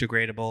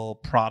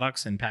 biodegradable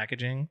products and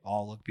packaging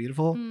all look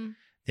beautiful. Mm.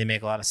 They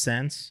make a lot of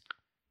sense,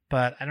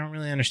 but I don't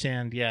really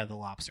understand. Yeah, the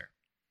lobster.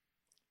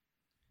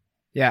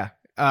 Yeah.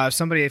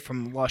 Somebody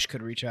from Lush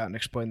could reach out and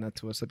explain that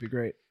to us. That'd be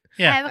great.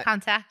 I Yeah, have a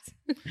contact.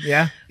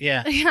 Yeah.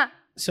 yeah. Yeah.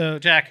 So,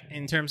 Jack,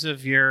 in terms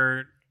of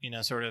your,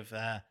 sort of,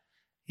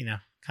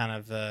 kind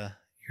of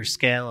your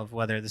scale of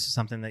whether this is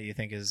something that you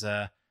think is,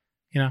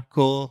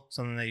 cool,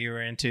 something that you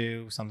were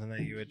into, something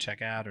that you would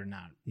check out, or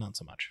not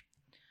so much.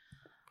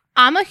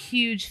 I'm a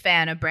huge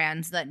fan of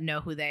brands that know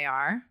who they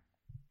are.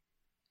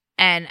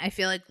 And I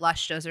feel like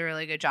Lush does a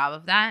really good job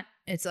of that.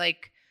 It's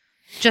like,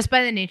 just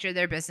by the nature of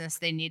their business,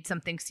 they need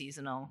something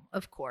seasonal,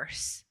 of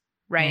course,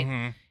 right?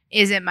 Mhm.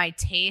 Is it my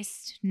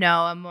taste?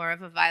 No, I'm more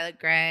of a Violet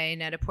Grey,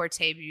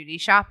 Net-a-Porter beauty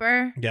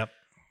shopper. Yep.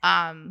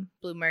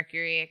 Blue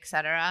Mercury,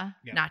 etc.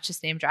 Yeah. Not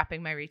just name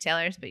dropping my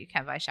retailers, but you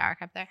can buy shower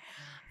cap there.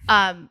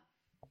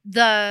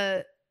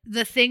 The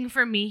thing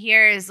for me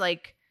here is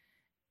like,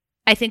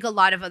 I think a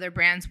lot of other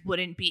brands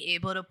wouldn't be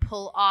able to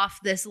pull off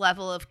this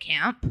level of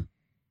camp,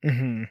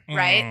 Mm-hmm.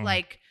 right? Mm.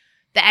 Like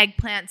the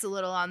eggplant's a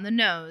little on the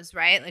nose,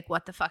 right? Like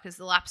what the fuck is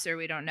the lobster?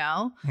 We don't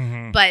know.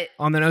 Mhm. But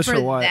On the nose for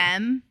for what?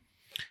 them,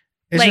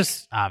 It's like,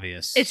 just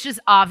obvious. it's just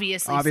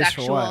obviously Obvious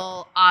for what?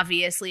 sexual,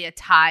 obviously a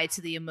tie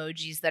to the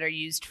emojis that are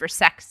used for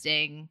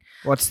sexting.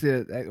 What's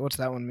that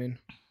one mean?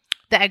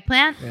 The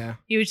eggplant? Yeah.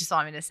 You just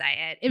want me to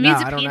say it. It No,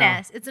 means I a don't know.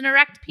 penis. It's an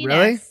erect penis.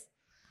 Really?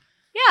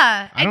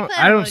 Yeah. I don't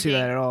eggplant see emoji.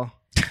 that at all.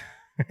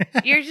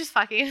 You're just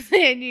fucking with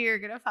me. I knew you were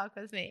gonna fuck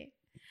with me.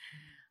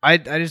 I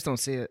just don't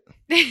see it.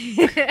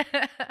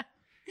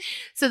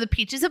 So the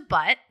peach is a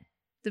butt.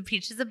 The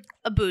peach is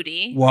a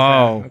booty.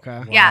 Whoa.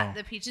 Okay. Yeah,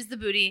 the peach is the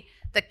booty.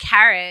 The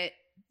carrot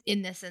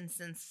in this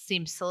instance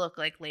seems to look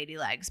like lady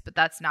legs, but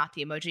that's not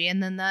the emoji.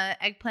 And then the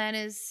eggplant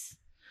is,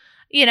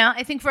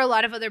 I think for a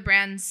lot of other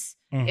brands,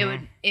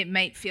 Mhm. it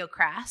might feel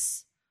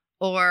crass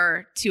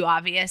or too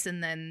obvious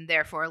and then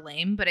therefore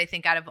lame. But I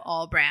think out of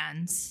all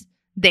brands,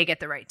 they get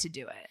the right to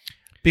do it.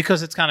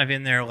 Because it's kind of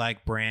in their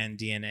like brand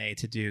DNA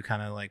to do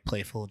kind of like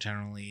playful,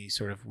 generally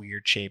sort of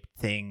weird shaped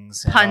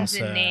things. and Puns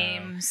also- and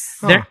names,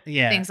 Huh.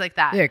 Yeah. things like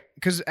that. Yeah,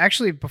 because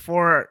actually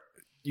before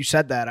you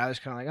said that, I was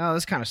kind of like, oh,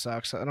 this kind of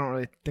sucks. I don't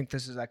really think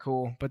this is that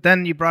cool. But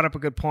then you brought up a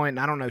good point, and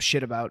I don't know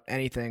shit about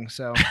anything.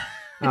 So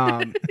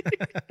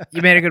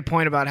you made a good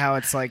point about how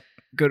it's like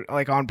good,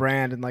 like on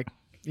brand, and like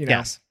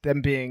Yes.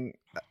 them being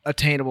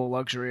attainable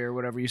luxury or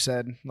whatever you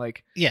said.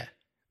 Like Yeah.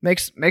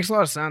 makes a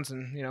lot of sense,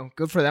 and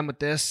good for them with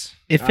this.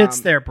 It fits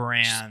Um, their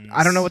brand.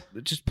 I don't know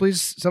what. Just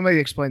please, somebody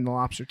explain the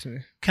lobster to me.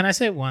 Can I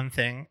say one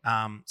thing?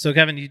 So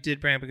Kevin, you did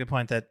bring up a good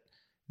point that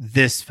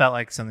this felt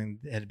like something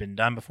that had been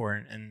done before,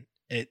 and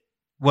it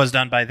was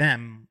done by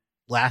them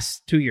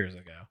last 2 years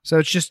ago. So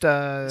it's just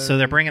So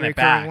they're bringing it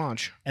recurring back.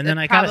 launch. And then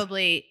it I got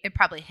probably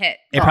hit.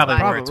 it Oh, probably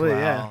probably, worked well,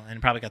 yeah.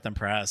 and probably got them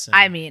press. And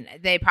I mean,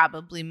 they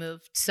probably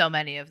moved so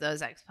many of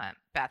those eggplant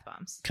bath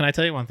bombs. can I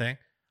tell you one thing?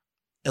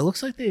 It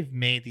looks like they've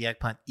made the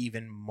eggplant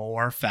even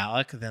more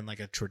phallic than like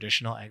a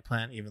traditional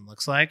eggplant even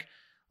looks like.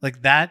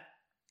 Like that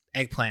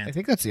eggplant. I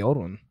think that's the old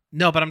one.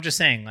 No, but I'm just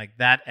saying, like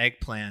that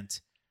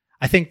eggplant.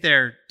 I think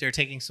they're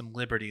taking some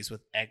liberties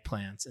with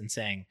eggplants and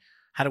saying,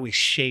 how do we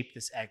shape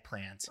this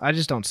eggplant I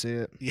just don't see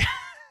it.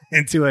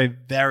 into a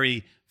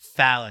very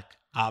phallic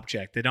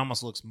object? It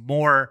almost looks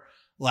more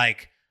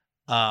like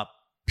a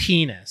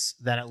penis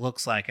than it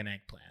looks like an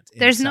eggplant. in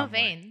There's no some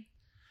way. vein.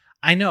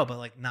 I know, but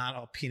like not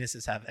all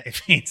penises have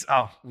veins.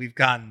 Oh, we've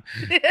gotten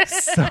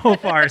so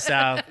far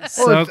south.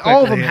 So Well,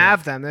 all of them quickly.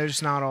 have them. They're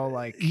just not all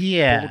like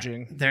Yeah,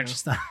 bulging. they're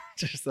just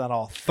not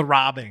all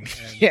throbbing.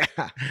 And, yeah.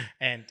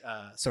 and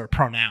sort of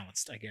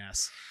pronounced, I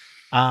guess.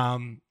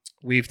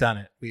 We've done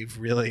it. We've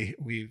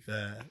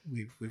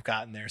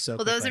gotten there. So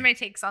Well, those quickly. are my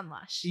takes on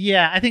Lush.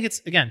 Yeah, I think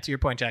it's, again, to your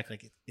point, Jack,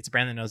 like it's a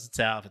brand that knows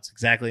itself. It's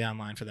exactly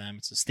online for them.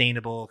 It's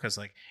sustainable because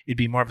like it'd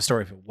be more of a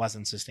story if it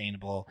wasn't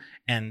sustainable.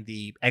 And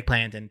the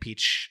eggplant and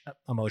peach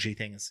emoji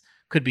things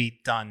could be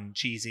done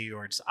cheesy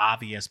or just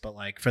obvious, but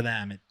like for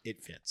them,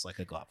 it fits like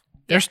a glove.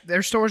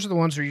 Their stores are the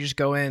ones where you just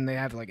go in. They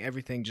have like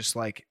everything just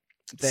like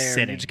there.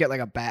 Sitting. You just get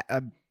like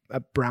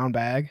a brown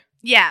bag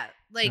Yeah,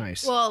 like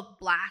Nice. well,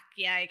 black.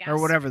 Yeah, I guess or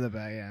whatever the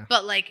bag. Yeah.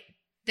 But like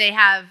they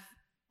have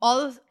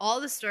all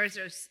the stores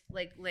are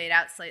like laid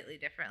out slightly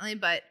differently,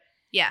 but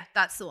yeah,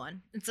 that's the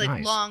one. It's like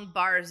Nice. long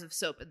bars of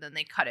soap, and then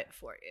they cut it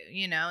for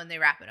you, and they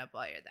wrap it up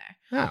while you're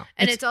there. Oh,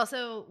 And it's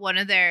also one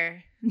of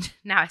their.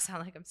 Now I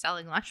sound like I'm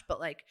selling Lush, but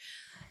like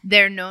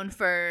they're known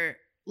for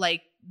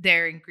like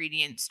their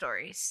ingredient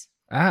stories.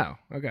 oh,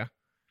 okay.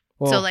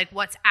 Well, So like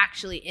what's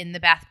actually in the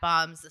bath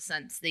bombs, the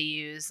scents they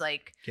use,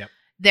 like Yep.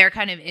 they're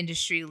kind of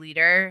industry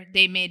leader.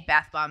 They made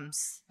bath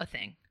bombs a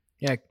thing.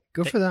 yeah,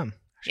 good for them.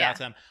 Shout out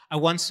to them. I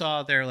once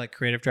saw their like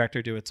creative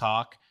director do a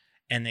talk,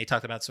 and they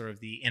talked about sort of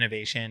the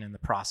innovation and the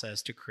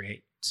process to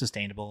create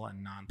sustainable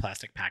and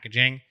non-plastic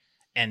packaging,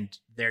 and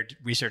their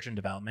research and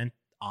development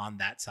on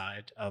that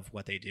side of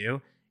what they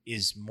do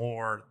is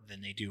more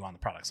than they do on the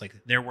products. Like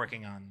they're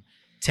working on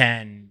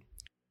 10,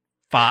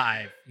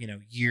 5,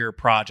 year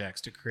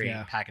projects to create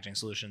Yeah. packaging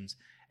solutions,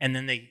 and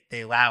then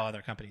they allow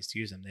other companies to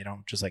use them. They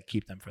don't just like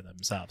keep them for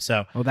themselves.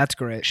 So Oh, that's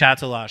great. shout out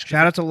to Lush.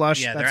 Shout out to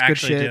Lush. Yeah, that's they're good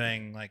actually shit.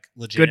 doing like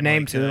legitimate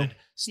name, too.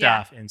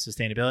 stuff in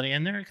sustainability,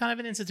 and they're kind of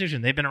an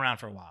institution. They've been around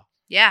for a while.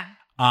 Yeah,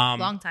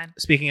 Long time.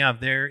 Speaking of,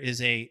 this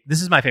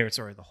is my favorite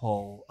story of the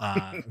whole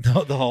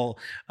the whole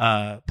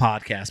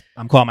podcast.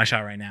 I'm calling my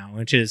shot right now,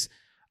 which is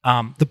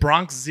the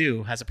Bronx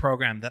Zoo has a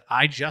program that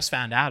I just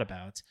found out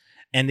about,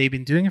 and they've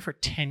been doing it for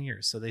 10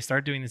 years. So they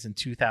started doing this in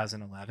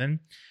 2011,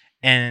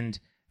 and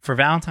for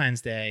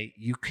Valentine's Day,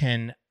 you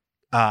can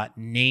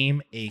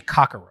name a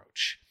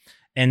cockroach,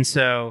 and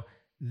so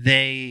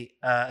they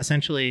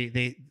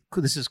essentially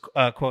this is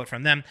a quote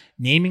from them: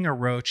 "Naming a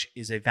roach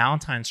is a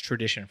Valentine's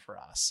tradition for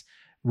us.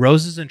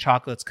 Roses and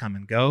chocolates come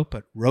and go,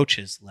 but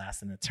roaches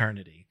last an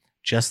eternity,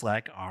 just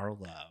like our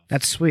love."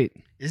 That's sweet.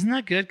 Isn't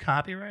that good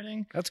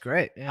copywriting? That's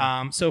great.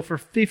 Yeah. So for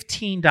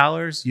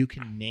 $15, you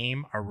can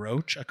name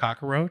a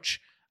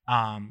cockroach,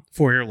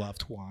 for your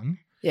loved one.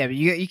 Yeah, but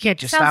you can't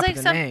just Sounds stop like at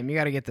the some- name. You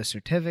got to get the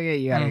certificate.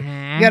 You got to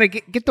Mhm. you got to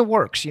get the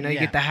works. You Yeah.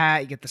 get the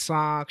hat, you get the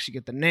socks, you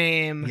get the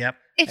name. Yep.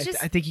 It's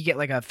just I think you get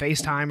like a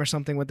FaceTime or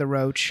something with the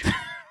roach.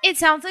 it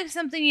sounds like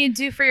something you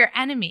do for your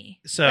enemy.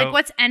 So- like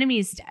what's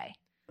Enemies Day?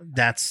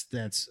 That's.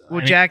 Well, I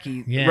mean,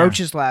 Jackie, yeah.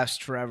 roaches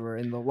last forever,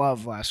 and the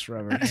love lasts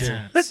forever.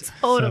 yeah.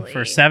 Totally. So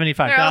for $75,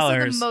 They're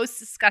also the most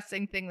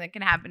disgusting thing that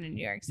can happen in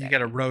New York City. you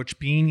get a roach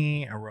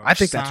beanie, a roach I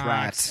think that's socks,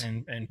 rats.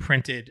 and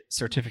printed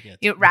certificates.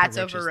 You with the rats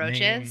over roach's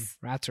roaches? name.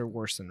 Rats are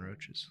worse than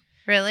roaches.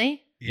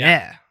 Really?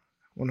 Yeah.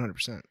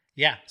 100%.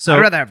 Yeah. So So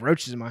I'd rather have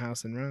roaches in my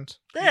house than rats.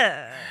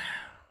 Ugh.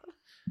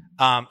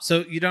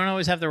 So you don't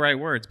always have the right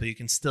words, but you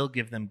can still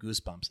give them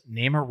goosebumps.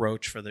 Name a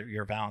roach for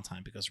your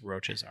Valentine, because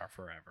roaches are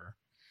forever.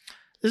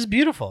 This is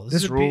beautiful.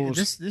 This rules.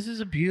 This is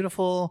a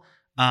beautiful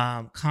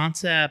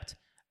concept.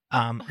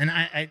 And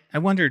I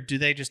wonder, do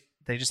they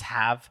just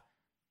have?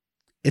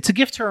 It's a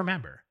gift to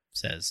remember,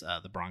 says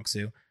the Bronx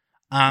Zoo.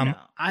 No.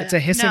 It's a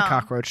hissing No.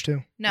 cockroach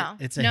too. No.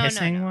 It's a No,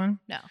 hissing no. one.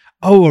 No.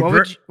 Oh,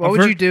 What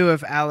would you do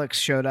if Alex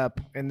showed up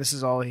and this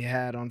is all he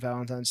had on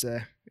Valentine's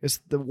Day? It's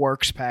the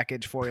works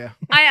package for you.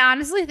 I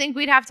honestly think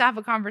we'd have to have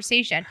a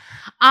conversation.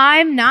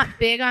 I'm not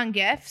big on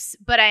gifts,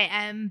 but I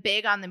am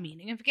big on the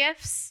meaning of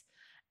gifts.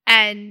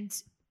 And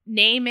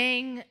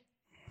naming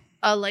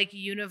a like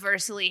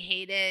universally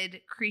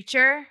hated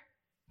creature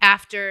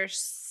after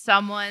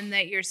someone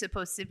that you're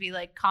supposed to be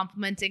like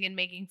complimenting and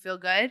making feel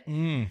good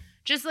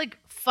just like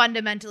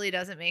fundamentally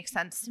doesn't make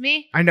sense to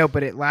me. I know,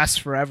 but it lasts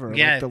forever.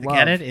 Yeah, like the love.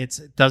 get it? It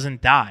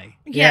doesn't die.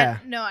 Yeah.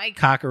 No,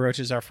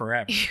 Cockroaches are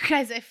forever. you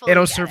guys, I fully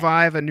It'll get it.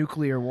 survive a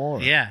nuclear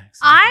war. Yeah. Exactly.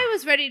 I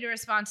was ready to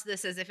respond to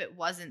this as if it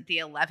wasn't the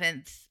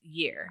 11th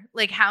year.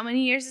 Like, how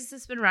many years has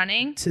this been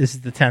running? This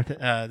is the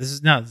 10th. This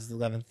is the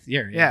 11th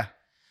year. Yeah.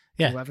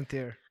 Yeah. 11th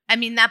year. I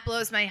mean, that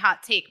blows my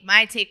hot take.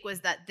 My take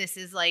was that this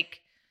is like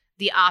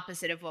the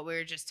opposite of what we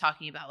were just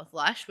talking about with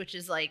Lush, which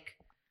is like,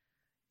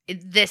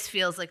 this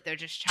feels like they're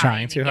just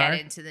trying to too get hard?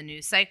 into the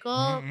news cycle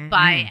Mm-mm-mm.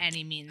 by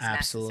any means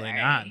Absolutely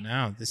necessary.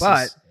 not. No, this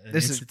But is an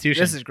this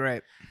institution. is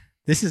great.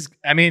 This is.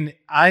 I mean,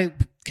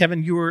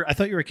 Kevin, I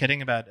thought you were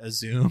kidding about a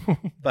Zoom,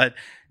 but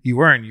you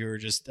weren't. You were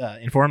just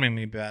informing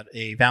me about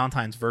a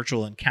Valentine's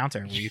virtual encounter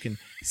where you can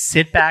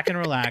sit back and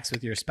relax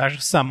with your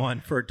special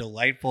someone for a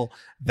delightful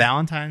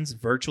Valentine's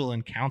virtual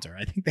encounter.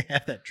 I think they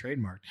have that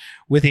trademarked,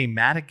 with a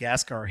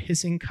Madagascar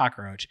hissing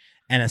cockroach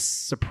and a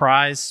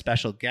surprise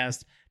special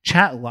guest.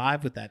 Chat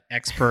live with that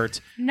expert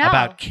No.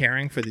 about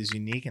caring for these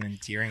unique and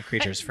endearing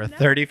creatures for No.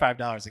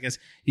 $35. I guess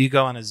you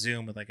go on a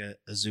Zoom with like a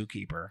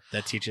zookeeper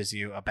that teaches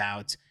you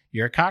about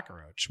your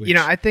cockroach. Which,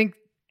 I think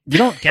You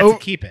don't get Oh. to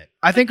keep it.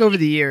 I think over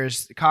the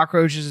years,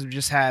 cockroaches have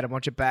just had a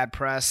bunch of bad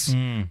press.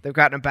 Mm. They've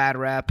gotten a bad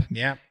rep.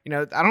 Yeah.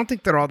 I don't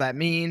think they're all that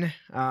mean.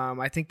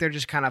 I think they're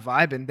just kind of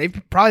vibing. They've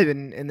probably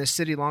been in this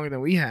city longer than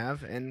we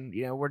have, and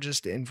we're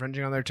just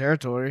infringing on their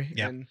territory.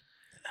 Yep. And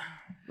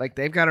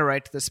they've got a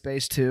right to the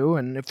space too.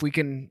 And if we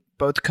can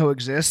both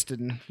coexist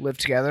and live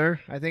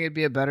together, I think it'd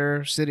be a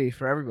better city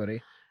for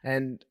everybody.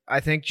 And I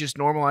think just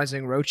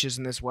normalizing roaches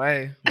in this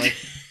way,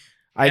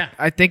 Yeah.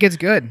 I think it's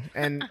good.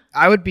 And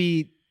I would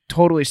be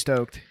totally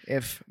stoked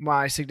if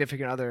my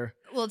significant other.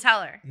 We'll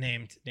tell her.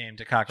 Named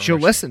a cockroach. She'll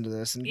listen to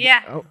this, and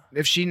Yeah.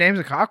 if she names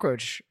a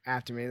cockroach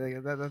after me,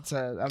 that's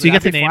a. Do you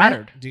get to I'd be name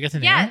flattered. it? Do you get to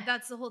name Yeah, it?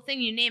 that's the whole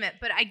thing. You name it.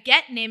 But I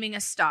get naming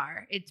a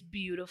star. It's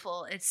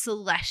beautiful. It's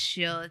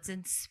celestial. It's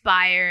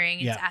inspiring.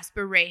 It's Yeah.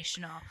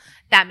 aspirational.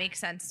 That makes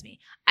sense to me.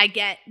 I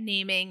get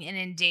naming an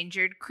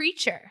endangered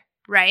creature,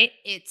 right?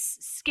 It's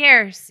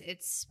scarce.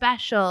 It's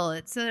special.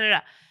 It's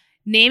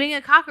naming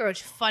a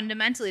cockroach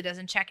fundamentally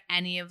doesn't check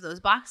any of those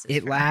boxes. It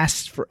for me.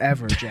 lasts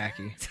forever,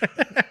 Jackie.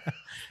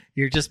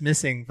 You're just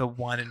missing the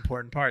one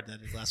important part that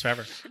it lasts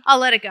forever. I'll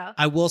let it go.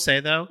 I will say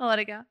though, I'll let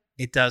it go.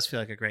 it does feel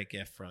like a great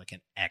gift for like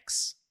an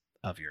ex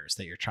of yours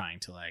that you're trying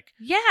to like.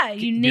 Yeah, you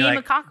be name like-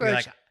 a cockroach. be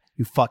like,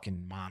 you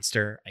fucking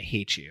monster! I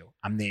hate you.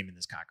 I'm naming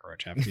this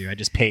cockroach after you. I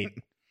just paid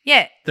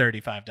yeah.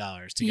 $35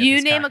 to get You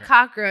this name cockroach. a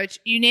cockroach.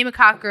 You name a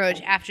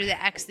cockroach after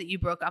the ex that you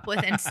broke up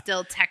with, and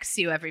still texts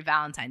you every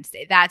Valentine's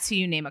Day. That's who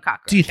you name a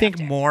cockroach. Do you think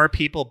after. more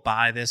people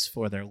buy this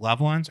for their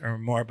loved ones or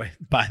more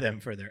buy them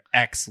for their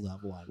ex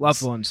loved ones?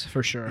 Loved ones,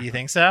 for sure. Do you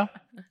think so?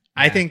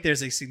 I think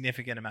there's a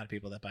significant amount of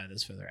people that buy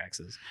this for their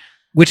exes,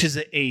 which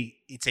is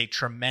it's a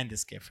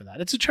tremendous gift for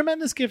that. It's a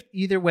tremendous gift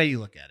either way you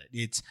look at it.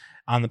 It's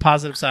on the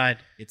positive side,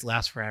 it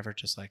lasts forever,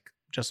 just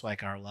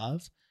like our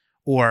love,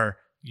 or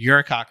you're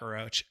a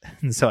cockroach,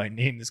 and so I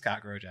named this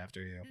cockroach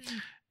after you,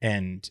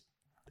 and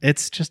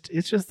it's just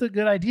a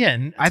good idea.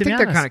 And I to think be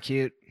they're honest, kind of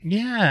cute.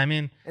 yeah. I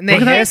mean, And they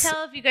look at Can I hiss.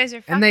 tell if you guys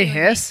are fucking And they with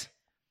me? hiss.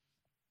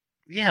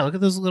 yeah, look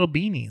at those little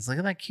beanies. Look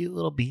at that cute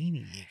little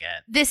beanie you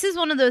get. This is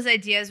one of those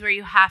ideas where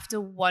you have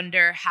to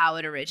wonder how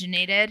it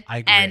originated. I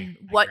agree. And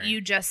I what agree.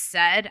 you just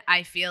said,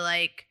 I feel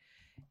like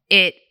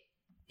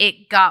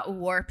it got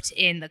warped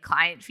in the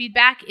client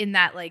feedback in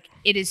that like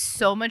it is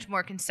so much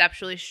more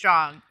conceptually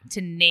strong to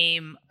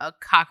name a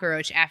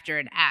cockroach after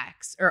an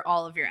ex or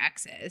all of your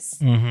exes.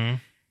 Mm-hmm.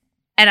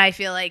 And I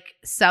feel like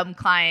some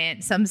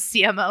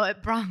CMO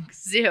at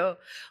Bronx Zoo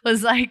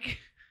was like,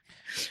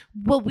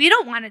 well, we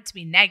don't want it to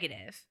be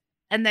negative.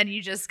 And then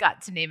you just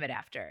got to name it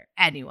after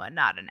anyone,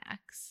 not an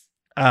ex.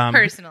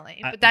 Personally.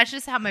 But that's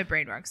just how my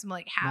brain works. I'm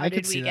like, how I did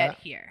could we see get that.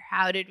 here?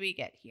 How did we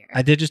get here?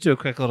 I did just do a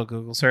quick little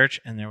Google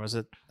search, and there was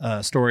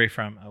a story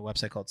from a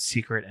website called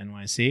Secret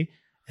NYC.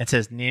 It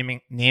says name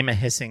a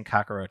hissing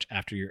cockroach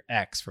after your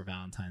ex for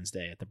Valentine's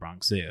Day at the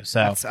Bronx Zoo.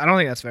 So I don't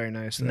think that's very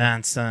nice. though.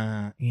 that's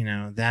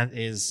that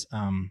is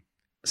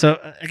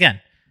so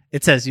again,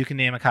 it says you can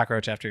name a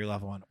cockroach after your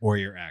loved one or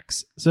your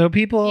ex. So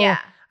people, Yeah.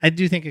 I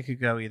do think it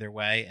could go either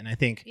way, and I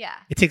think Yeah.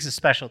 it takes a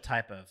special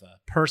type of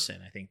person,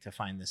 I think, to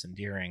find this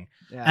endearing.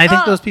 Yeah. And I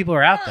think Oh, those people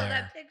are out there.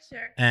 That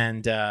picture.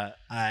 And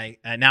I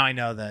now I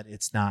know that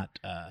it's not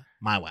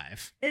my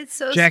wife. It's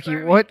so Jackie,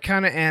 squirmy. what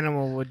kind of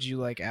animal would you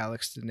like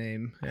Alex to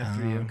name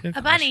after you? Good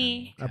A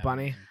bunny. question. A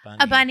bunny?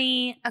 A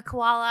bunny, a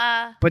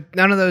koala. But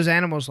none of those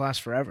animals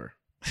last forever.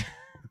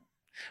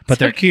 But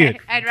they're It's okay.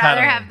 cute. I'd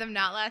rather Cuddly. have them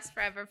not last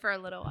forever for a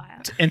little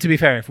while. And to be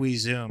fair, if we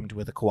zoomed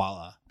with a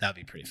koala, that'd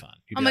be pretty fun.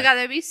 You'd Oh be my like- God,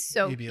 that'd be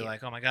so You'd be cute.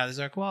 like, oh my God, this is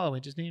our koala.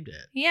 We just named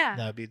it. Yeah.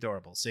 That would be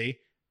adorable. See?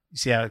 You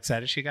see how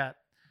excited she got?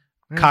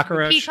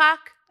 Cockroach. Peacock.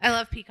 I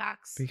love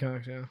peacocks.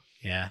 Peacocks, yeah.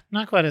 Yeah.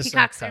 Not quite as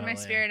Peacocks are my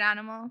cuddly. spirit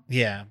animal.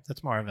 Yeah.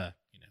 That's more of a,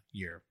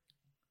 your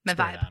My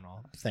spirit vibe. animal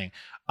thing.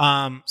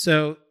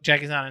 So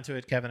Jackie's not into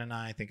it. Kevin and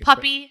I think it's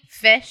Puppy,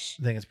 fish,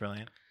 I think it's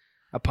brilliant.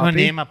 A You wanna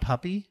puppy? name a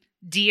puppy?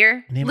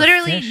 deer. Name a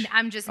Literally, fish?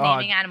 I'm just Oh,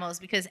 naming animals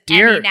because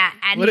deer- any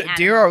animal.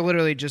 Deer are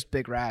literally just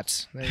big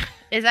rats.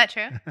 Is that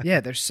true?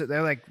 Yeah, their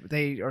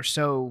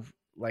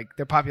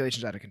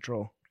population's out of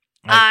control.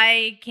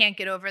 I can't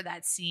get over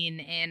that scene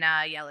in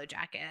Yellow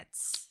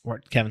Jackets.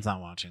 Kevin's not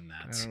watching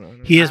that. I don't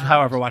know. He is,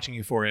 however, watching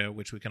Euphoria,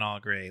 which we can all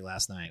agree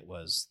last night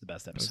was the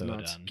best episode.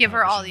 nuts. On Give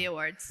her all the television.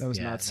 awards. That was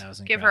Yeah, nuts. that was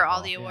Give her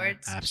all the incredible.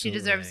 awards. She absolutely.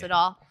 deserves it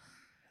all.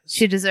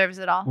 She deserves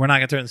it all. We're not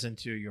going to turn this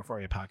into a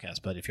Euphoria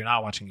podcast, but if you're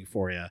not watching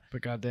Euphoria,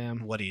 But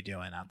goddamn, what are you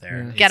doing out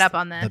there? Yeah. It's Get up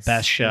on this. The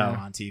best show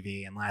Yeah. on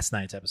TV, and last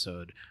night's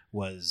episode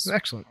was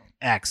excellent.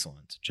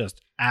 excellent.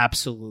 Just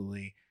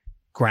absolutely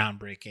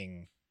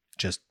groundbreaking,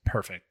 just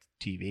perfect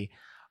TV.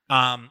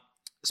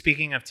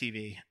 Speaking of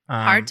TV,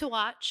 Hard to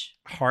watch.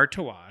 hard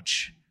to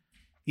watch.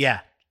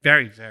 Yeah,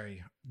 very,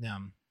 very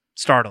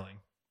startling,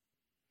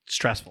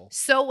 stressful,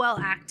 So well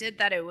acted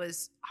that it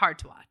was hard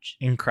to watch.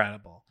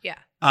 incredible. Yeah.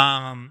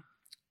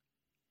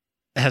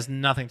 It has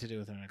nothing to do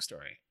with our next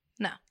story.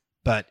 No.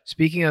 But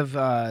Speaking of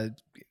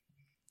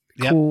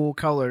Yep. cool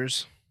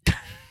colors,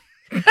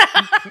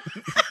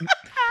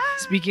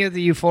 speaking of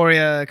the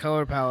Euphoria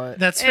color palette,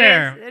 that's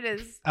fair. It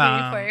is. The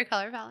Um, Euphoria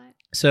color palette.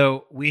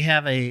 So we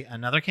have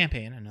another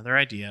campaign, another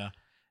idea,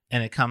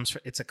 and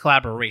it's a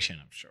collaboration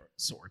of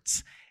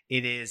sorts.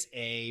 It is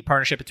a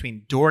partnership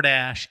between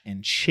DoorDash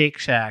and Shake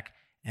Shack,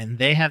 and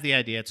they have the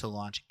idea to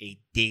launch a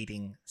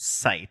dating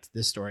site.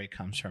 This story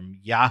comes from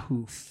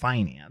Yahoo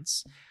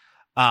Finance.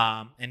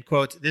 And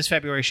quote, this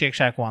February, Shake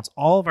Shack wants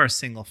all of our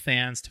single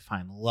fans to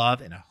find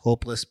love in a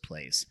hopeless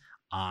place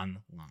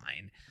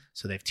online.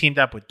 So they've teamed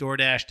up with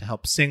DoorDash to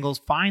help singles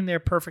find their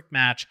perfect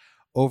match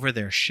over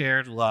their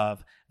shared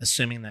love,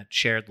 assuming that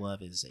shared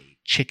love is a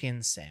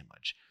chicken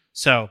sandwich.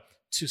 So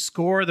to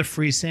score the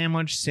free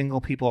sandwich,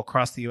 single people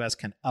across the U.S.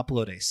 can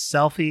upload a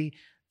selfie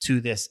to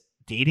this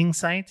dating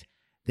site.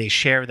 They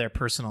share their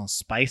personal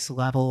spice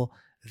level,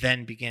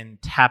 then begin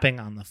tapping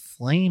on the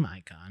flame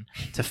icon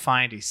to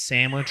find a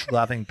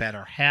sandwich-loving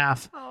better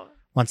half.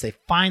 Once they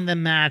find the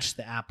match,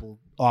 the app will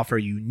offer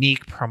a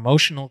unique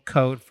promotional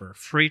code for a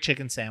free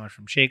chicken sandwich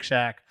from Shake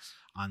Shack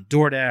on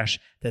DoorDash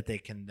that they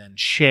can then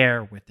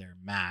share with their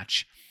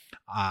match.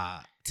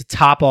 To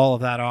top all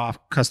of that off,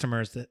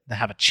 customers that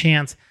have a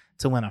chance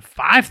to win a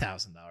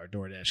 $5,000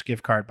 DoorDash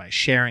gift card by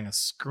sharing a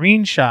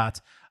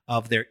screenshot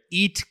of their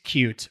Eat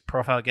Cute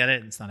profile. Get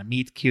it? It's not a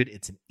meet cute,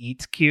 it's an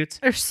Eat Cute.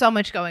 There's so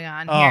much going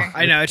on here.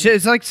 I know.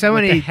 It's like so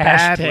many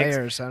bad hashtags.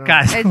 layers. I don't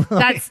Guys,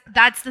 know.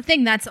 That's the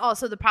thing. That's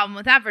also the problem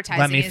with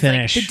advertising. Let me is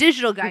finish. Like the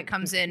digital guy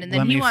comes in and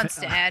then he wants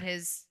to add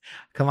his.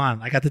 Come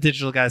on. I got the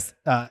digital guys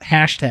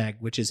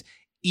hashtag, which is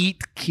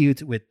Eat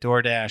Cute with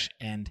DoorDash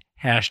and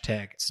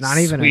hashtag not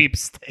even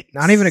sweepstakes.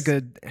 Not even a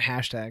good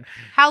hashtag.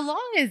 How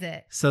long is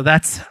it? So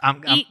that's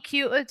Eat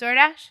Cute with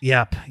DoorDash?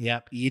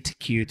 Yep. Eat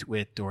Cute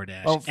with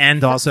DoorDash. Well,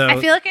 and also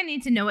I feel like I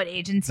need to know what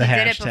agency the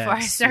did it before I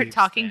hashtag start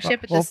talking sweepstakes.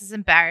 shit, but this is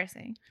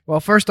embarrassing. Well,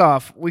 first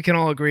off, we can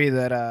all agree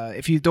that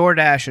if you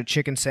DoorDash a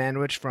chicken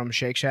sandwich from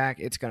Shake Shack,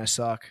 it's going to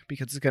suck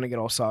because it's going to get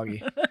all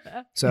soggy.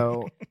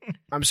 So,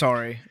 I'm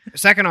sorry.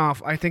 Second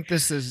off, I think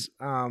this is...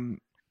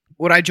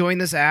 would I join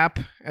this app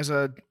as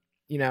a,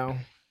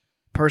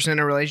 person in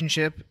a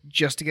relationship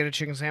just to get a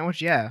chicken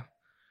sandwich? Yeah.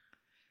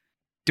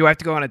 Do I have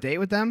to go on a date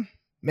with them?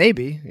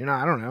 Maybe.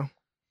 I don't know.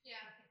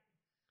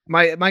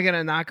 Yeah. Am I going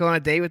to not go on a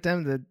date with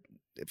them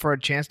for a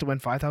chance to win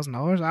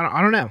 $5,000?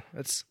 I don't know.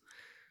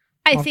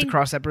 I'll have to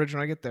cross that bridge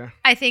when I get there.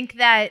 I think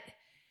that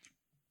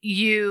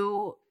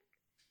you,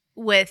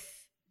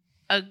 with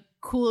a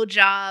cool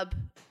job,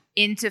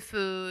 into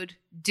food,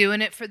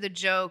 doing it for the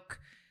joke,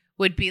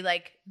 would be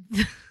like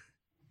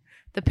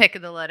the pick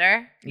of the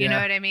litter. You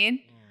know what I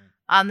mean?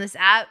 On this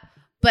app.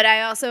 But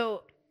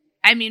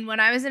when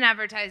I was in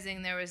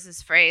advertising, there was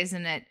this phrase,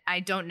 and I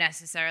don't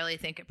necessarily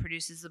think it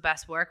produces the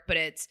best work, but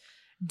it's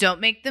don't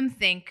make them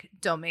think,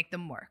 don't make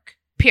them work.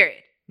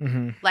 Period.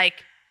 Mm-hmm. Like,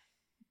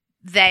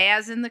 they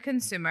as in the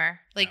consumer,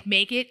 like,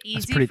 make it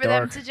easy for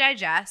them to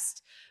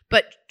digest.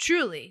 But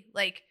truly,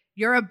 like,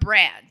 you're a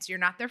brand. You're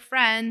not their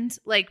friend.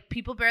 Like,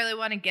 people barely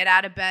want to get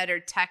out of bed or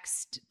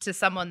text to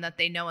someone that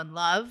they know and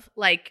love.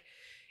 Like,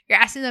 you're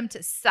asking them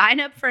to sign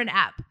up for an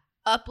app,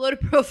 upload a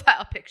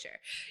profile picture,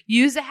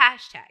 use a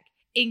hashtag,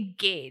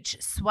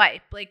 engage,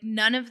 swipe. Like,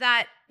 none of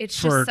that.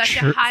 It's just such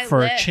a high for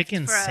lift. A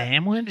chicken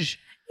sandwich?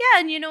 Yeah,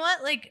 and you know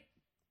what? Like,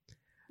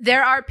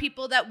 there are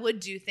people that would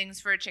do things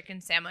for a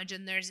chicken sandwich,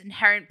 and there's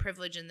inherent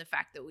privilege in the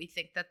fact that we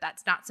think that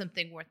that's not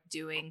something worth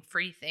doing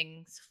free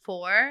things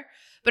for.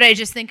 But I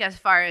just think as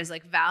far as,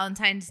 like,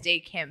 Valentine's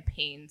Day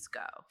campaigns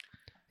go.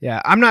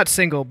 Yeah, I'm not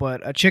single, but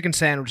a chicken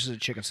sandwich is a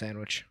chicken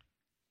sandwich.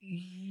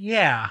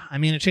 Yeah. I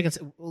mean,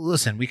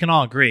 listen, we can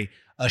all agree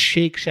a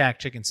Shake Shack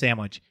chicken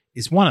sandwich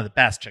is one of the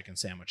best chicken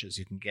sandwiches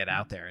you can get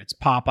out there. It's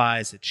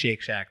Popeyes, it's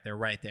Shake Shack. They're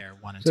right there,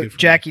 1 and 2 for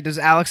Jackie, me. does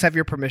Alex have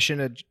your permission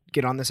to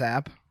get on this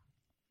app?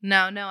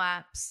 No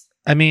apps.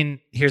 I mean,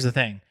 here's the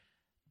thing.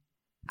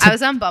 I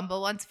was on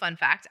Bumble once. Fun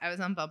fact. I was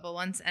on Bumble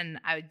once, and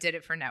I did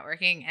it for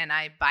networking, and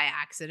I, by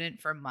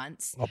accident for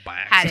months,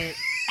 had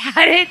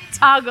it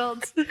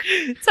toggled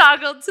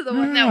to the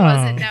one that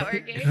wasn't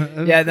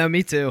networking. Yeah, no,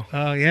 me too.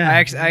 Oh, yeah. I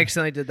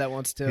accidentally did that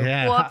once too.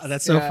 Yeah, Whoops.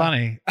 that's so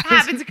funny. It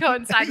happened to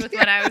coincide with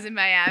when I was in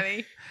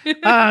Miami.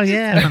 Oh,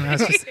 yeah. When I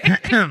was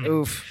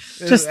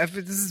Oof.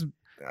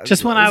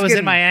 just when I was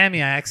in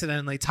Miami, I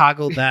accidentally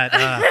toggled that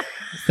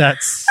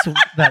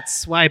that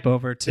swipe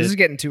over to This is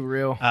getting too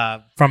real.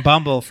 From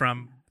Bumble,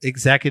 from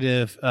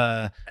executive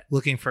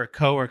looking for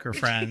coworker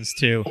friends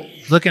to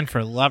looking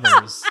for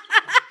lovers.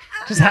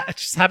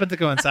 just happened to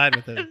coincide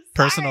with a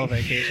personal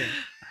vacation.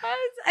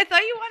 I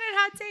thought you wanted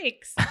hot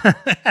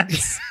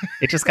takes.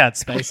 It just got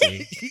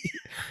spicy.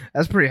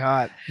 That's pretty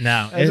hot.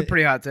 No, That's a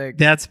pretty hot take.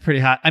 That's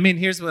pretty hot. I mean,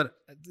 here's what.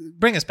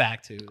 Bring us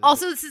back to.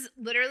 Also, this is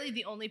literally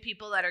the only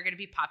people that are going to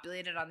be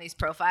populated on these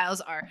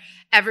profiles are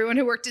everyone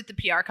who worked at the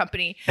PR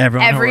company,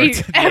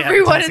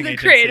 everyone in the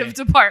creative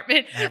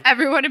department,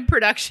 everyone in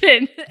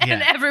production,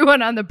 and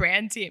everyone on the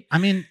brand team. I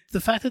mean, the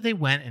fact that they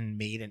went and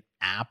made an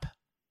app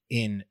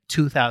in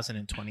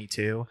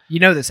 2022. You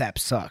know this app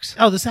sucks.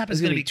 Oh, this app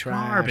is going to be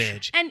trash.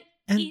 garbage. And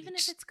even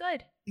if it's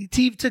good.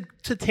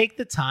 To take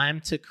the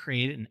time to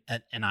create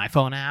an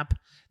iPhone app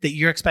that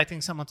you're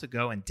expecting someone to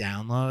go and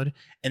download,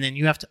 and then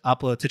you have to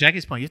upload. To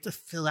Jackie's point, you have to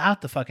fill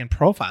out the fucking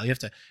profile. You have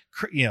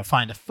to,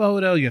 find a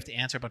photo. You have to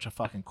answer a bunch of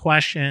fucking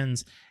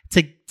questions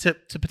to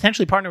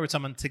potentially partner with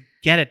someone to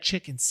get a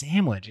chicken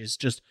sandwich. Is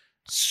just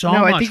so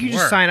much I think you work.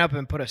 just sign up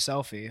and put a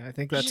selfie. I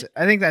think that's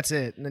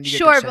it. And then you get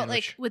Sure, the but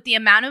sandwich. like with the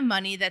amount of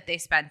money that they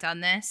spent on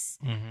this,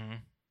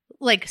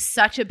 like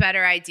such a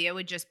better idea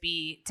would just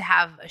be to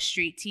have a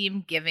street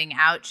team giving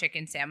out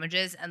chicken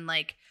sandwiches and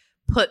like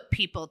put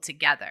people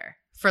together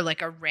for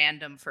like a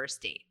random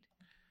first date.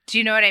 Do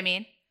you know what I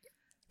mean?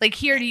 Like,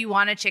 here, do you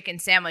want a chicken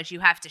sandwich? You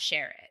have to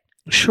share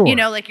it. Sure.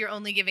 Like you're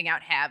only giving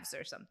out halves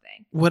or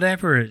something.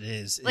 Whatever it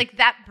is. Like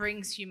that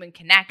brings human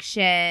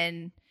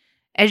connection.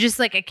 It's just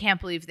like, I can't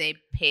believe they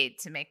paid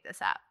to make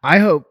this app. I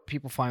hope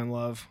people find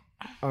love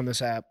on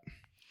this app.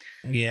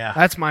 Yeah.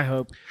 That's my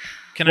hope.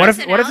 Can What I? if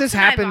Listen, this Alex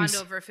and I happens-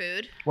 bond over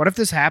food. What if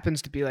this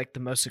happens to be like the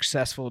most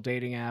successful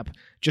dating app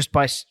just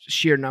by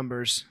sheer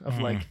numbers of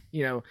like,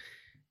 they'll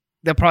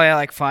probably have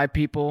like 5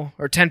 people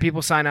or 10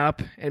 people sign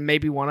up and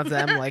maybe one of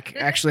them like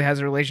actually has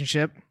a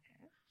relationship.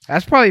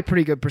 That's probably a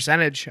pretty good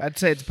percentage. I'd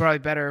say it's probably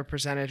better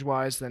percentage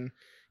wise than,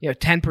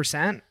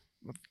 10%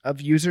 of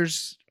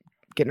users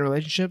getting a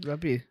relationship. That'd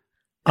be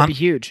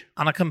huge.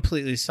 On a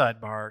completely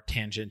sidebar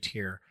tangent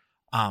here,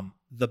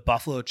 the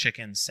buffalo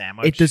chicken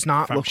sandwich. It does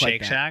not from look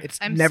Shake like Shack. that. It's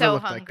I'm never so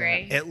looked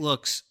hungry. like that. It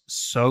looks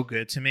so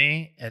good to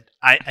me.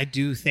 I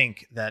do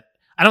think that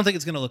I don't think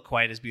it's going to look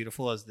quite as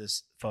beautiful as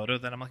this photo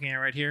that I'm looking at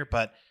right here,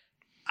 but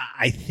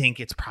I think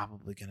it's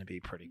probably going to be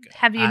pretty good.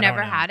 Have you I don't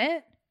never know. had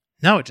it?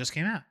 No, it just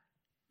came out.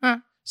 Huh.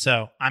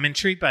 So I'm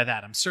intrigued by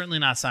that. I'm certainly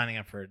not signing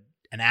up for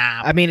an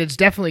app. I mean, it's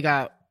definitely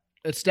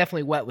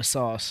wet with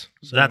sauce.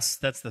 So that's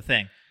the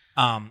thing.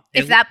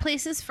 If that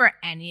place is for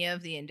any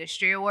of the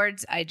industry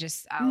awards,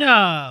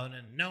 No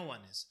one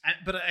is.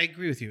 But I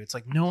agree with you. It's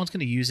like no one's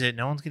going to use it.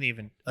 No one's going to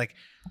even like,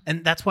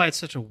 and that's why it's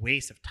such a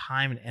waste of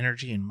time and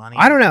energy and money.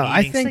 I don't know. I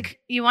Meetings. think- It's like,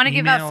 you want to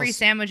give out free emails.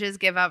 sandwiches,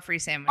 give out free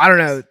sandwiches. I don't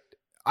know.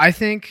 I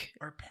think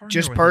Or partner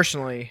just with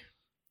personally,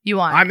 You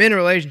want I'm it. in a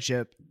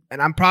relationship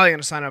and I'm probably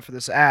going to sign up for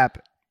this app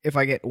if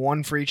I get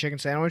one free chicken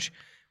sandwich.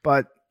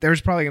 But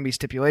there's probably going to be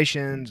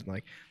stipulations,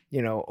 like,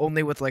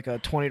 only with like a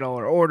 $20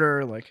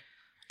 order. Like,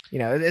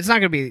 it's not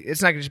going to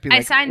just be like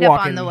I signed up on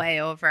walking- the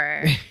way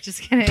over.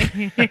 Just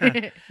kidding.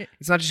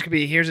 It's not just going to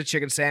be, here's a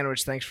chicken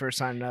sandwich. Thanks for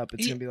signing up.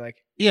 It's going to be like,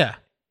 Yeah,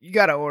 you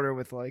got to order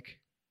with like,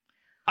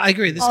 I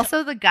agree. This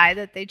Also, the guy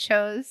that they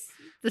chose,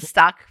 the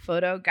stock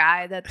photo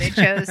guy that they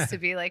chose to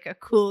be like a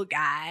cool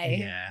guy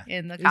Yeah.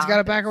 in the he's got a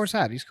comments. backwards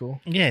hat. He's cool.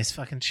 yeah, he's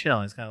fucking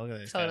chill. He's got look at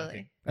this.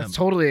 Totally. That's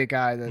totally a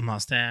guy that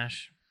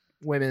mustache.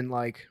 women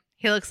like.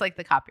 He looks like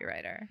the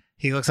copywriter.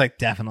 He looks like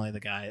definitely the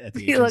guy at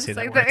the He agency looks that,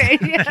 like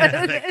worked- the-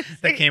 yeah.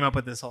 that came up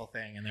with this whole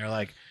thing, and they're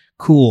like,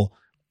 "Cool."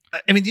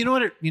 I mean, do you know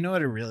what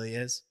it really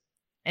is?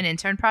 An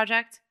intern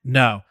project?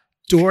 No,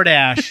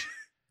 DoorDash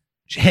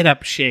hit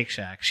up Shake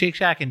Shack. Shake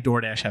Shack and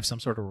DoorDash have some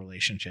sort of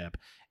relationship,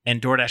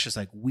 and DoorDash is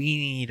like, "We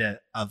need a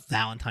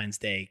Valentine's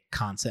Day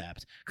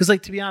concept," because,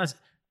 like, to be honest,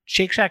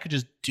 Shake Shack could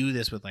just do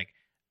this with like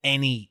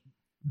any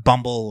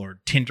Bumble or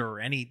Tinder or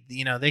any.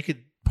 They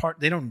could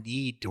They don't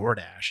need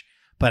DoorDash.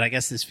 But I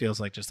guess this feels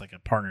like just like a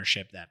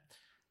partnership that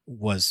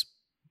was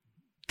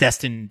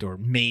destined or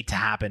made to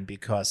happen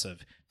because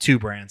of two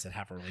brands that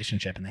have a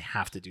relationship and they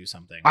have to do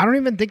something. I don't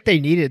even think they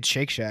needed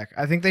Shake Shack.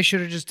 I think they should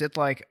have just did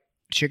like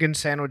chicken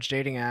sandwich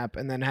dating app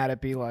and then had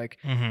it be like,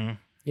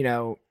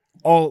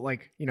 all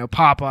like,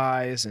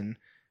 Popeyes and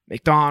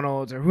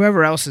McDonald's or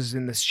whoever else is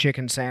in this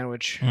chicken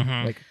sandwich.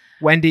 Mhm. Like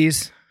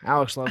Wendy's.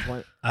 Alex loves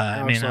one.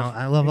 I mean,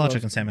 I love all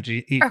chicken sandwich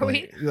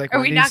equally. You like Are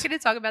we not Wendy's? going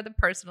to talk about the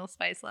personal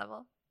spice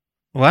level?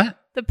 What?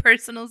 The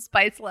personal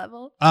spice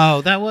level?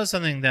 Oh, that was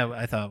something that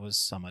I thought was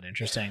somewhat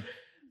interesting.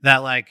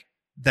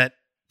 That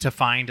to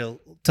find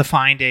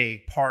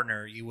a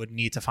partner, you would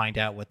need to find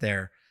out what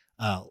their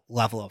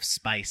level of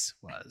spice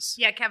was.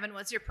 Yeah, Kevin,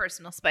 what's your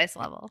personal spice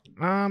level?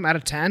 Out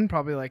of 10,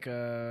 probably like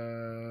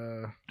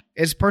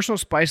is personal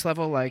spice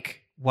level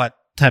like What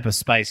type of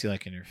spice you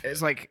like in your food?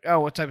 it's like,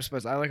 oh, what type of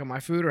spice I like on my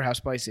food or how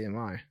spicy am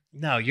I?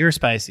 No, you're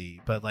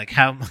spicy, but like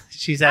how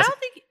she's I asking. don't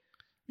think.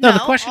 No, the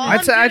question- all I'd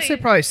I'm say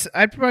doing-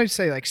 I'd probably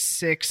say like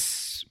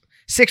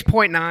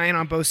 6.9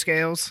 on both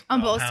scales. on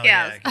Oh, both hell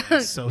scales. yeah, okay.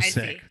 So I sick.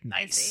 see. I see.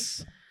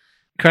 Nice.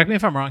 Correct me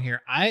if I'm wrong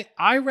here.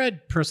 I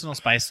read personal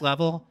spice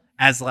level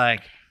as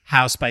like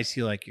how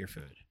spicy you like your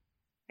food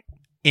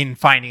in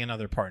finding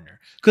another partner.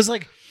 Because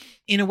like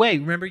in a way,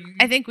 remember you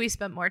I think we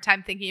spent more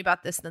time thinking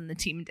about this than the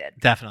team did.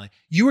 definitely.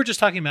 You were just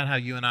talking about how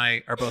you and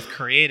I are both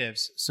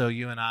creatives. So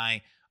you and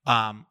I,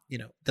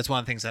 that's one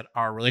of the things that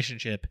our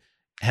relationship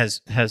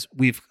has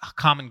we've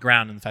common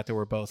ground in the fact that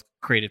we're both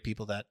creative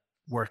people that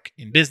work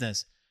in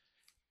business.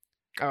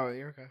 Oh,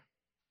 you're okay.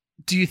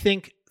 Do you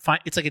think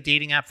it's like a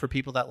dating app for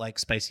people that like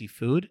spicy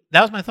food?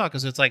 That was my thought,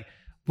 because it's like,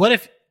 what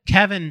if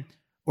Kevin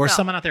or No.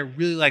 someone out there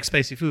really likes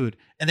spicy food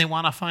and they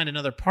want to find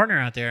another partner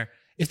out there?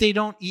 If they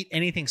don't eat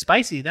anything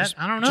spicy, I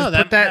don't know. just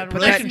That put that- put that- That's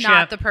relationship.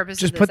 not the purpose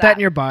Just of this put that app.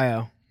 in your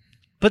bio.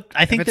 But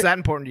I If think it's that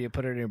important to you,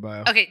 put it in your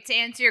bio. Okay, to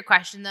answer your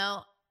question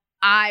though,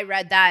 I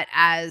read that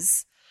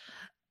as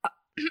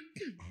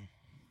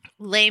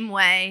lame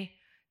way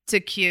to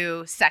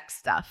cue sex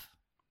stuff.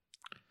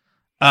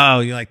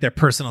 Oh, you like their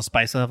personal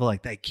spice level?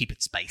 Like they keep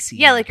it spicy?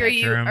 Yeah, in like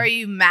the bedroom? are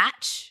you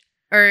Match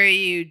or are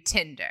you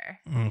Tinder?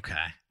 Okay,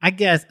 I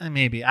guess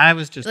maybe I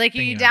was just Like,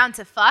 are you down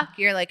to fuck?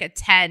 You're like a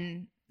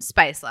 10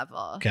 spice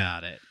level.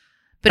 Got it.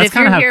 But That's if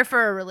you're kinda here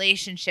for a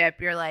relationship,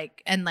 you're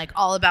like, and like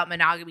all about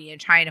monogamy and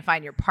trying to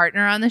find your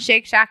partner on the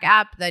Shake Shack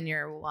app, then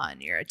you're a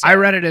 1. You're a 2. I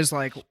read it as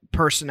like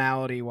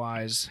personality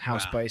wise, how Wow.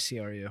 spicy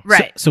are you?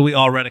 Right. So we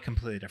all read it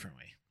completely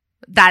differently.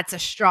 That's a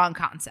strong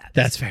concept.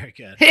 That's very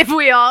good. if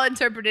we all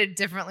interpreted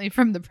differently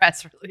from the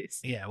press release.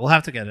 Yeah, we'll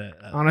have to get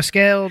a On a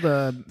scale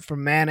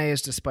from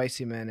mayonnaise to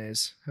spicy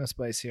mayonnaise, how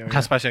spicy are you?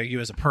 how spicy are you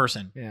as a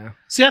person? Yeah.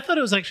 See, I thought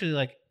it was actually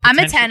like I'm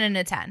a potential- 10 and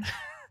a 10.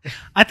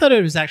 I thought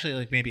it was actually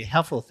like maybe a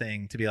helpful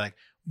thing to be like,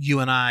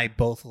 you and I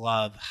both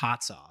love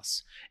hot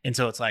sauce. And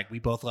so it's like we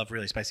both love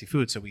really spicy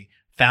food. So we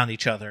found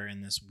each other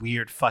in this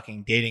weird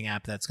fucking dating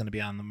app that's going to be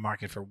on the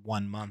market for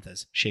 1 month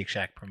as Shake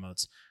Shack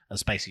promotes a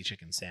spicy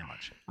chicken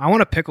sandwich. I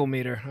want a pickle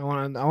meter. I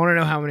want to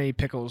know how many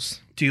pickles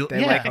Do you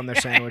they like on their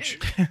sandwich.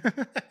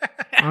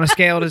 On a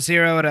scale to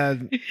 0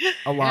 to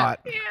a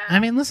lot. Yeah. I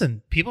mean,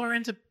 listen, people are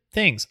into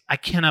things. I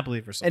cannot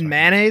believe we're so And talking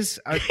mayonnaise,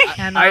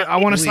 cannot I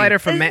want a believe- slider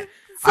from It's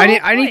I the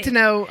need whole I need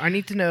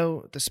point. to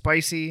know the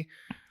spicy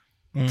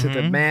about it. to the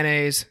Mhm.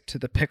 mayonnaise to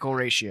the pickle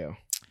ratio.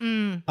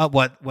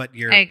 What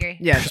your I agree.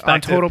 Yes, on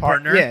prospective total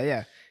partner?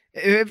 Yeah.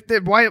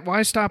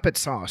 Why stop at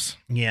sauce?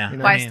 Yeah. You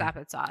know? Why I mean, stop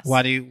at sauce?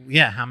 Why do you?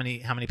 Yeah. How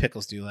many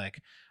pickles do you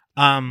like?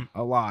 A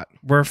lot.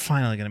 We're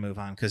finally going to move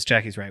on because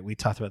Jackie's right. We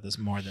talked about this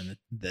more than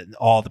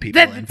all the people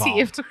Then the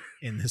involved team.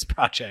 in this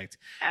project.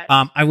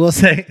 I will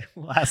say,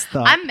 last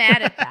thought. I'm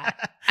mad at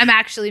that. I'm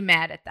actually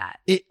mad at that.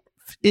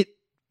 It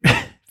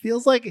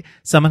feels like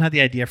someone had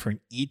the idea for an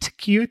eat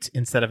cute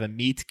instead of a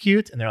meet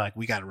cute, and they're like,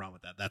 "We got to run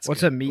with that." That's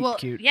What's good. a meat Well,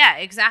 cute? yeah,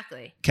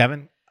 exactly.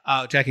 Kevin?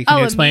 Jackie, can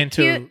you a explain meet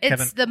to cute,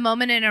 Kevin? It's the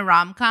moment in a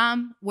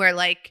rom-com where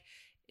like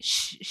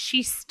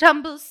she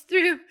stumbles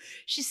through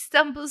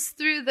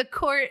the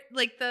court,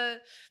 like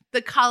the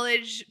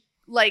college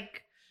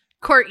like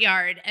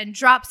courtyard, and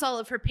drops all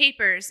of her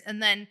papers,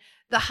 and then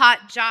the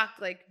hot jock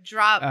like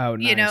drop, Oh,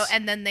 you know, nice.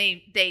 and then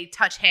they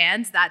touch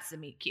hands. That's the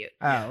meet cute.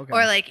 Oh, okay.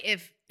 Or like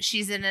if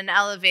she's in an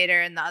elevator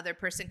and the other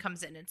person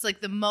comes in, it's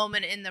like the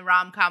moment in the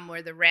rom-com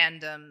where the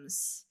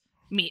randoms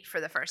meet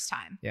for the first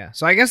time. yeah.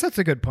 So I guess that's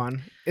a good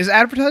pun. Is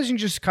advertising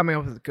just coming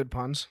up with good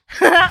puns?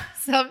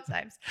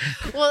 Sometimes.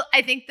 Well,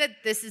 I think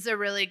that this is a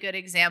really good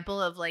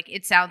example of like,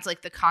 it sounds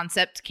like the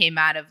concept came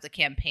out of the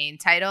campaign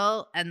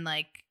title, and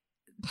like,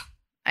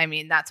 I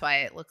mean, that's why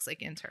it looks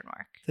like intern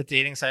work. The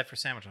dating site for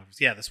sandwich offers.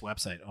 Yeah, this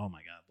website. Oh my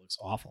god, looks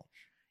awful.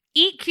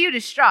 Eat cute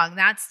is strong.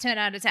 That's 10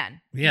 out of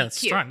 10. Yeah, Eat it's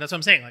cute. strong. That's what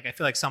I'm saying. Like, I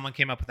feel like someone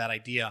came up with that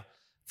idea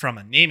from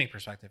a naming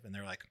perspective, and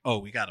they're like, "Oh,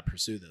 we got to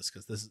pursue this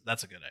because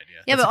that's a good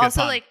idea." Yeah, That's a but good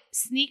also pun. like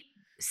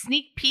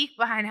sneak peek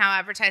behind how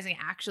advertising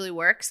actually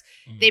works.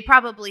 Mhm. They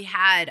probably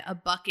had a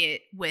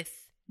bucket with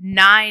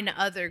 9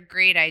 other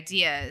great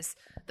ideas.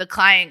 The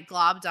client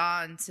globbed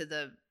on to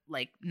the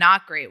like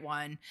not great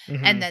one,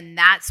 Mhm. and then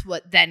that's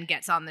what then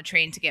gets on the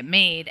train to get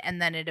made, and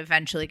then it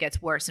eventually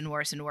gets worse and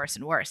worse and worse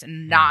and worse.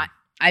 And not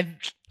I've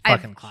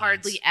Fucking clients.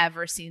 hardly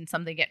ever seen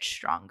something get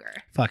stronger.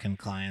 Fucking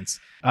clients.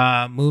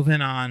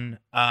 Moving on.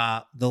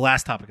 The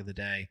last topic of the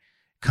day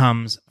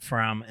comes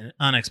from an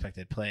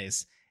unexpected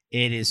place.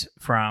 It is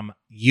from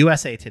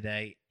USA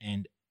Today,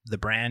 and the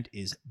brand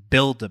is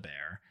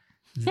Build-A-Bear.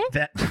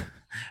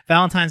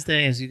 Valentine's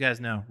Day, as you guys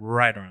know,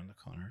 right around the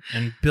corner,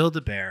 and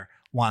Build-A-Bear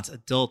wants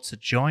adults to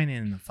join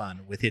in the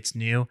fun with its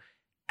new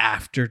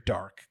After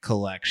Dark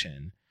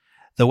collection.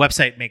 The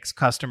website makes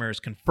customers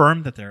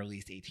confirm that they're at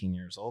least 18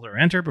 years old or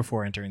enter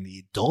before entering the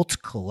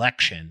adult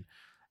collection.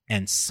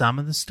 And some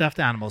of the stuffed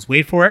animals,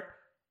 wait for it,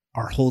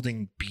 are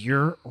holding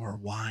beer or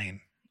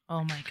wine.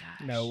 Oh my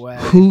gosh. No way.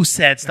 Who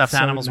said stuffed That's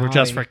so animals were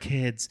just naughty. for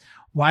kids?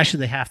 Why should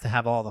they have to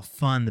have all the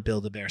fun? The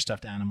Build-A-Bear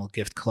stuffed animal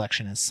gift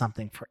collection is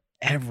something for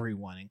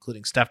everyone,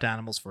 including stuffed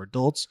animals for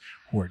adults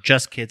who are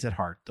just kids at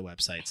heart, the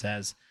website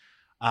says.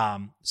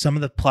 Some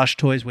of the plush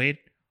toys, Wade,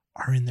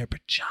 are in their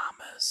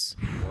pajamas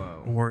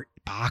or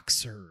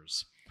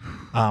boxers.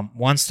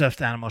 One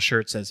stuffed animal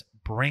shirt says,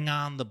 "Bring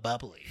on the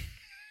bubbly."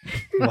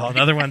 While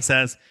another one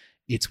says,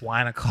 "It's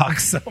wine o'clock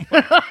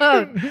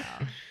somewhere."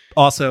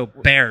 Also,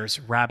 bears,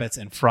 rabbits,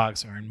 and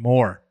frogs and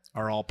more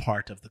are all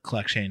part of the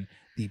collection.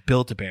 The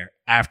Build-A-Bear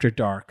After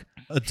Dark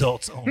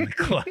Adults Only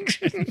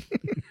collection.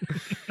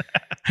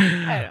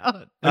 I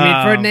don't. I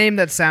mean, for a name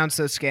that sounds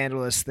so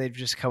scandalous, they've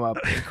just come up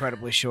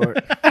incredibly short.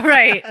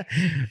 Right.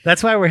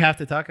 That's why we have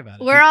to talk about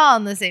it. We're all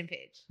on the same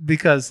page.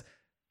 Because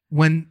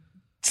when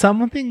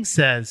something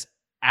says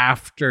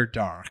After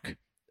Dark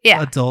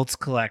Yeah. Adults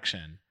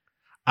collection,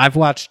 I've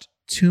watched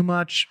too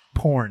much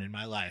porn in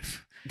my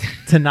life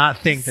to not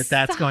think that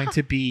that's going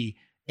to be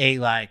a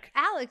like.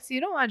 Alex,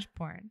 you don't watch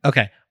porn.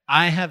 Okay,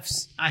 I have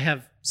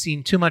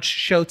seen too much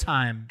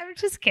Showtime. I'm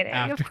just kidding.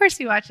 After- Of course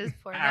he watches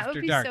porn. That After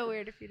would be dark. so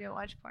weird if you didn't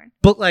watch porn.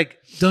 But like,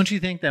 don't you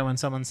think that when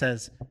someone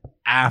says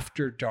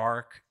After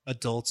Dark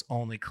Adults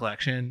Only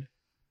collection,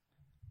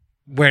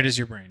 Where does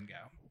your brain go?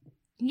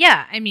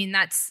 Yeah, I mean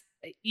that's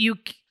you.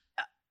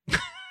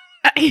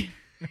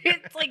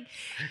 It's like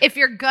if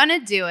you're gonna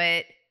do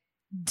it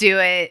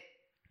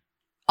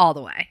all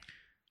the way.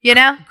 You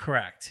know,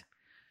 Correct.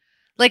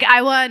 like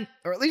I want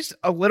Or at least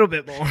a little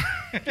bit more.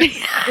 at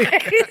least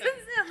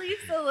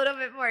a little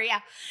bit more. Yeah,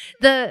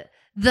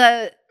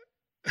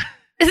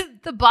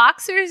 the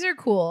boxers are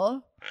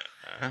cool.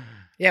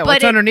 Yeah, But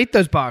what's it- underneath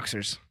those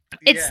boxers?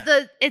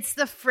 It's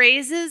the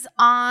phrases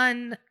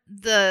on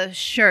the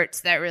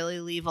shirts that really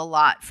leave a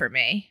lot for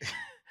me.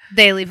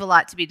 They leave a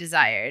lot to be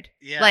desired.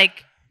 Yeah.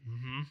 Like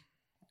Mhm.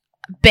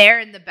 bear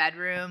in the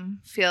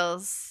bedroom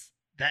feels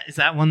Is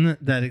that one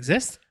that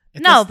exists?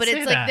 It no, doesn't but say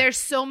it's like that. there's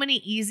so many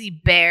easy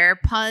bear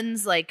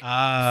puns, like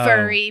Oh.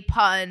 furry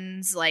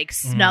puns, like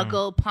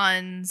snuggle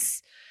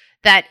puns.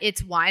 That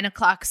it's wine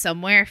o'clock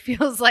somewhere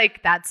feels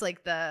like that's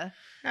like the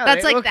Oh,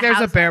 That's like look, the there's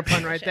a household bear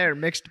pun right tradition. there.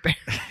 Mixed bear.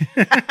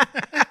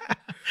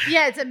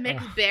 yeah, it's a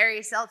mixed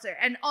berry seltzer.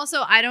 And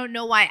also I don't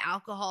know why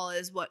alcohol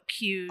is what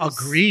cues.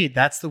 Agreed.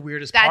 That's the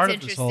weirdest That's part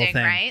of this whole interesting,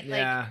 thing. right?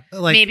 Yeah.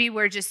 Like Maybe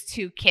we're just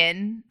too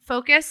kin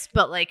focused,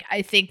 but like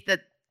I think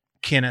that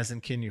kin as in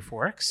kin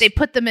euphorics. they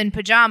put them in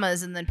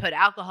pajamas and then put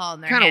alcohol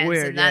in their Kinda hands,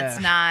 weird, and that's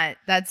yeah. not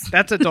that's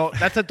That's adult.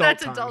 That's adult.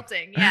 that's time.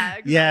 adulting. Yeah,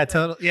 Yeah, exactly.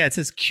 total. Yeah, it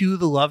says cue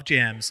the love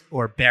jams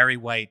or Barry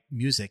White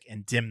music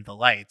and dim the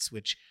lights,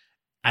 which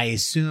I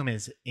assume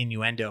is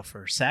innuendo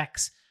for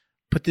sex.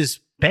 But this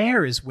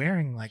bear is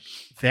wearing like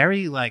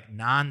very like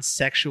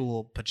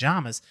non-sexual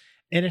pajamas,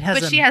 and it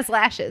has. But she has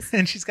lashes.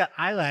 and she's got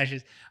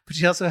eyelashes, but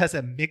she also has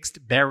a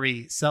mixed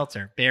berry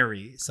seltzer.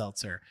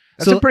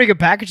 That's a pretty good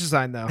package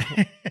design, though.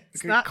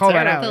 it's not Call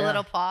that terrible. out. The yeah.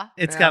 little paw.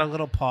 It's Yeah. got a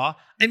little paw.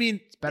 I mean,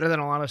 It's better than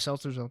a lot of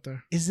seltzers out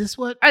there. is this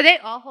what? Are they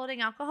all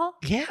holding alcohol?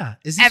 Yeah,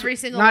 is this Every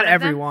single Not one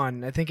of them?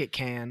 everyone. I think it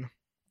can.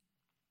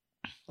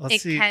 Let's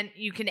It see. can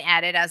you can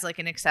add it as like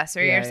an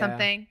accessory Yeah, or yeah.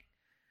 something.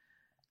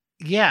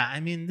 Yeah, I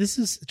mean, this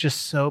is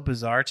just so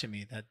bizarre to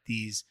me that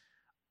these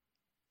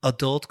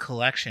adult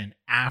collection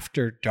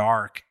after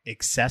dark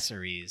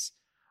accessories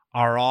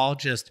are all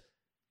just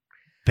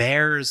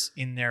bears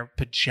in their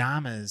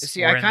pajamas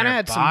See, or I in kind of their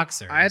had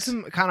boxers. some. I had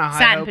some kind of high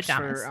Satin hopes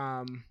pajamas.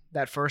 for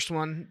that first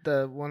one,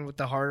 the one with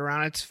the heart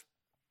around its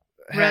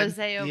head. Rose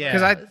over Yeah.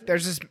 Because rose.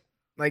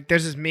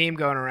 there's this meme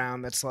going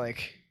around that's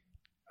like,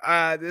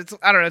 it's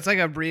I don't know, it's like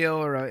a reel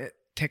or a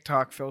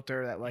TikTok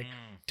filter that like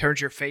turns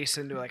your face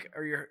into like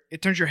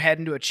it turns your head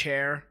into a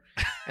chair,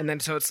 and then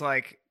so it's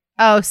like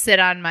sit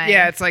on my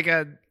it's like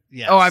a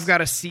Yes. oh, I've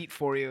got a seat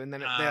for you, and then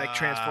they like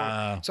transform.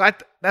 Oh. So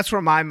that's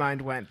where my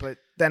mind went, but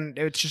then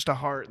it's just a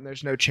heart, and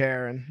there's no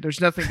chair, and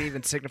there's nothing to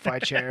even signify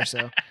chair.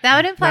 So that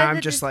would imply now that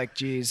I'm just this- like,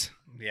 geez.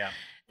 Yeah.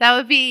 that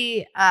would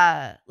be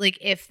like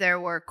if there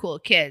were cool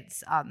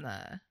kids on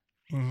the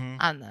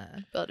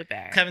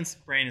Build-A-Bear. Kevin's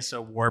brain is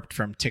so warped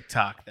from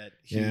TikTok that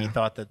he Yeah.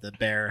 thought that the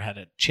bear had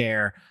a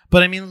chair.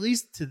 But I mean, at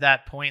least to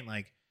that point,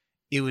 like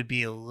it would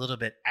be a little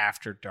bit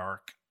after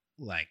dark,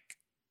 like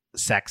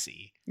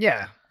sexy.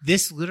 Yeah,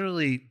 This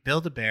literally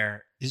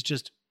Build-A-Bear is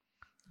just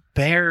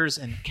bears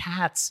and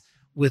cats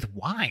with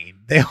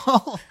wine. They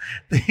all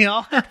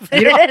have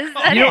It is,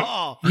 that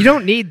alcohol you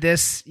don't need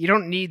this. You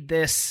don't need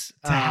this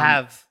to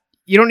have.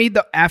 You don't need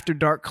the After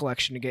Dark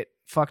collection to get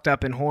fucked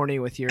up and horny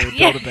with your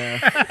Yeah.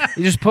 Build-A-Bear.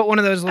 You just put one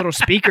of those little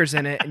speakers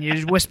in it, and you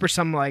just whisper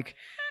some like,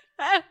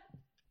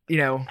 you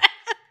know,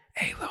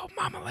 hey, little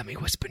mama, let me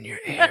whisper in your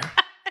ear.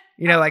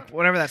 You know, like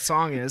whatever that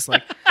song is,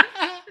 like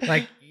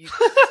you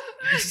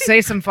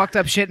say some fucked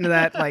up shit into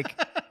that like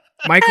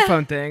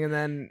microphone thing, and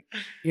then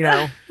you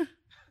know,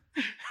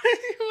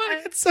 You want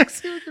to get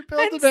sexy with your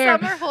And Build-A-Bear.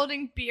 some are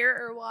holding beer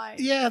or wine.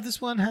 Yeah, this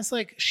one has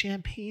like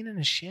champagne in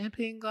a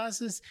champagne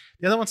glasses.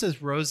 The other one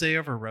says rose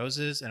over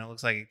roses, and it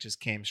looks like it just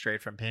came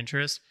straight from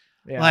Pinterest.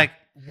 yeah. Like,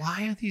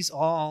 why are these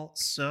all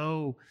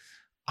so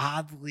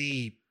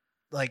oddly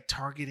like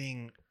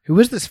targeting? Who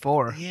is this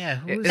for? Yeah,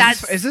 who Is is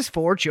That's- this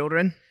for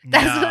children?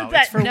 That's no, what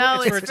that, it's for,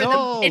 no, it's for it's for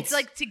adults. the, it's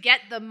like to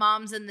get the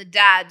moms and the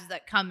dads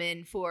that come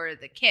in for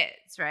the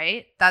kids,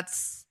 right?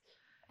 That's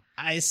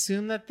I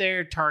assume that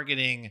they're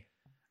targeting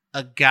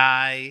a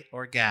guy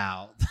or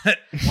gal that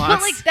but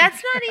wants like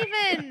that's not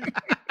even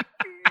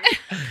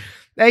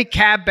Hey,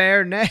 Cab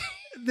Bear, nay.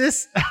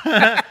 this.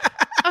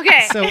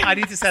 okay. So I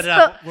need to set it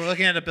up. We're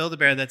looking at a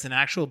Build-A-Bear that's an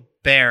actual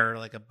bear,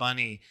 like a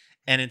bunny,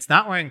 and it's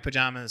not wearing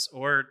pajamas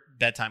or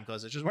bedtime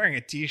clothes. It's just wearing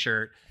a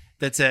T-shirt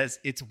that says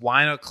it's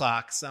wine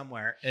o'clock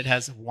somewhere. It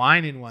has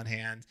wine in one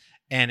hand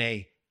and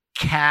a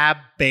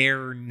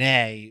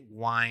Cabernet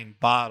wine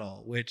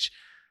bottle, which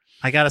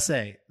I gotta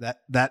say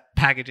that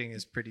packaging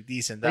is pretty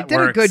decent. They That did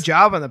a works. good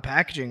job on the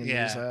packaging of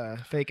Yeah.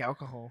 these fake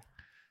alcohol.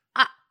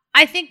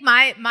 I think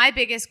my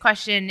biggest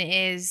question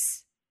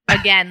is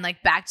again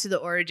like back to the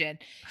origin.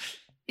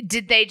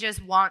 Did they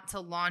just want to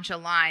launch a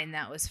line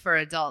that was for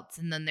adults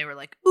and then they were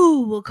like,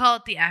 "Ooh, we'll call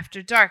it the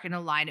After Dark and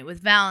align it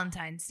with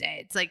Valentine's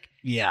Day." It's like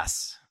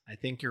Yes, I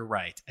think you're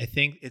right. I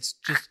think it's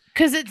just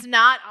cuz it's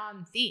not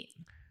on theme.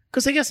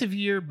 because I guess if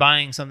you're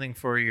buying something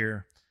for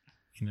your,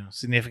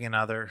 significant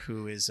other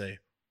who is a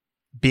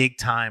big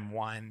time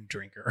wine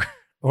drinker,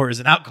 or is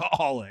an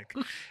alcoholic.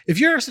 If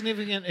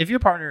your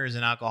partner is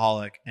an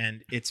alcoholic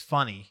and it's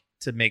funny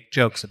to make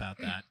jokes about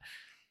that,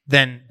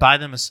 then buy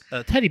them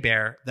a teddy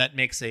bear that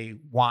makes a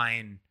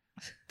wine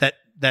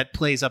that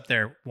plays up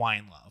their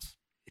wine love.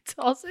 It's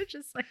also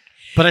just like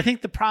But I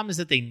think the problem is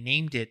that they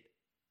named it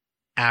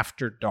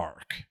After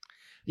Dark.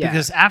 Yeah.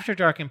 Because After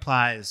Dark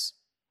implies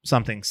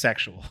something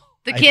sexual.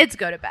 the kids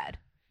go to bed.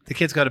 The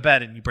kids go to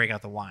bed and you break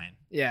out the wine.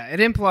 Yeah, it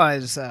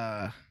implies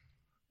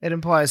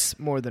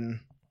more than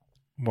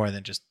More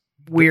than just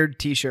weird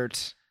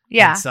T-shirts.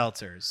 Yeah. and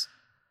seltzers.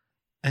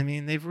 I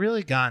mean, they've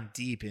really gone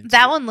deep into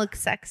That one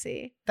looks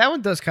sexy. That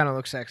one does kind of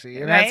look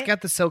sexy. And Right? It's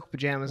got the silk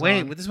pajamas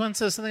Wait, on. this one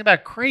says something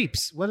about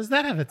crepes. What does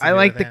that have to do I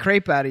like with the it?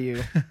 crepe out of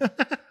you.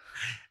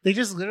 They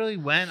just literally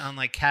went on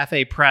like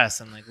Cafe Press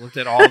and like looked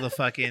at all the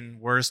fucking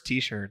worst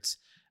T-shirts,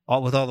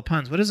 all with all the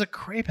puns. What does a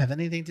crepe have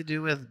anything to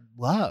do with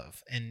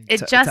love? And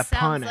It It's just a sounds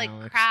pun, like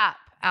Alex. crap,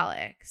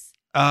 Alex.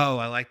 oh,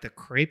 I like the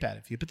crepe out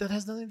of you, but that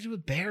has nothing to do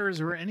with bears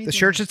or anything. The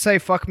shirt should say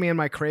 "fuck me in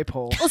my crepe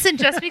hole." Listen,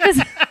 just because.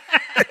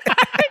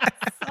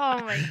 Oh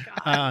my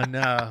god. Oh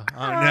no!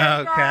 Oh, my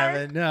no, God.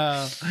 Kevin!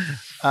 No.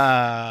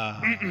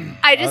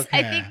 I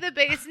okay. think the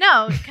biggest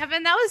no,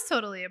 Kevin, that was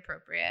totally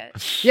appropriate.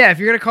 Yeah, if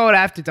you're gonna call it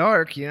After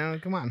Dark,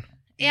 come on.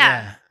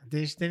 Yeah.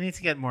 They need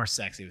to get more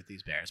sexy with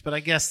these bears, but I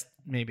guess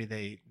maybe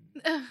they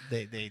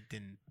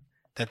didn't.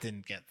 That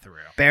didn't get through.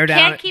 Bear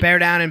down, keep- bear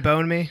down, and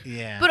bone me.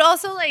 Yeah. But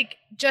also, like,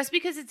 just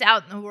because it's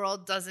out in the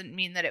world doesn't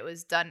mean that it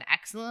was done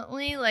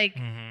excellently. Like,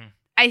 Mhm.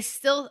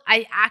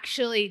 I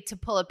actually, to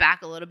pull it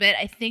back a little bit,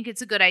 I think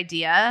it's a good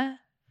idea.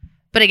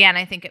 But again,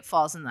 I think it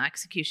falls in the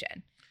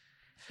execution.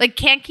 Like,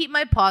 can't keep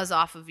my paws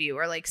off of you,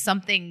 or like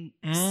something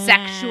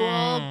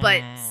sexual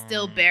but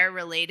still bear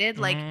related.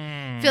 Like,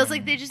 feels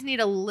like they just need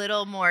a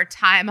little more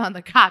time on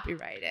the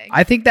copywriting.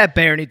 I think that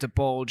bear needs a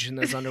bulge in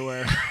those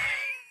underwear.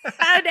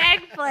 An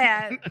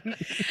eggplant.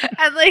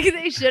 And like,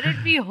 they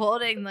shouldn't be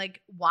holding like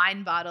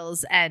wine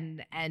bottles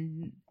and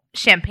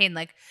champagne.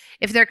 Like,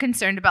 if they're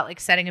concerned about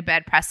like setting a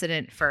bad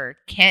precedent for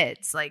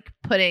kids, like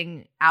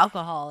putting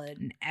alcohol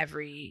in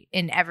every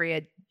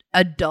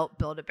adult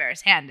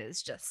Build-A-Bear's hand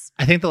is just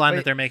I think the line Wait.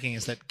 that they're making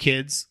is that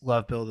kids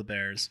love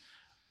Build-A-Bears,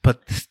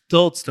 but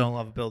adults don't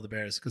love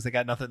Build-A-Bears because they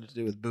got nothing to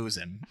do with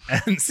boozing.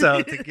 And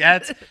so to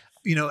get,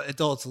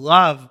 adults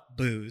love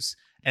booze,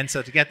 and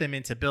so to get them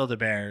into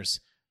Build-A-Bears,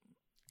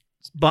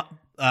 but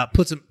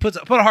put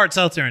a hard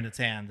seltzer in its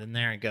hand, and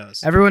there it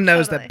goes. Everyone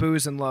knows Totally. that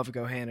booze and love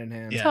go hand in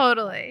hand. Yeah.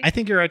 totally. I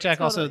think you're right,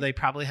 Jack. Also, Totally. they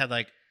probably had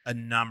like a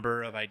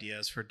number of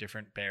ideas for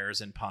different bears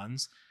and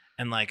puns,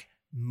 and like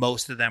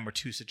most of them were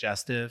too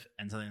suggestive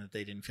and something that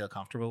they didn't feel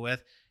comfortable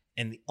with.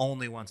 And the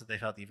only ones that they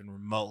felt even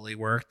remotely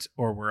worked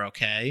or were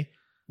okay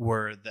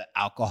were the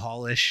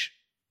alcoholish,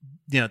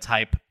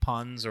 type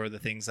puns, or the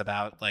things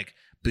about like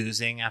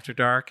boozing after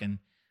dark. And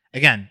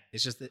again,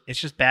 it's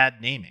just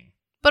bad naming.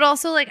 But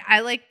also, like, I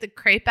like the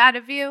crepe out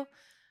of you.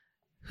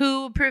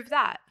 Who approved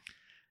that?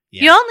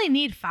 Yeah. You only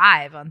need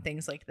 5 on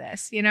things like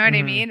this. You know what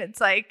I Mhm. mean?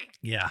 It's like,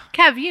 Yeah.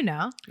 Kev, you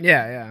know.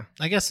 Yeah.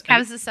 I guess.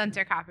 Kev's the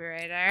center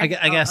copywriter. I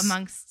guess-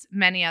 amongst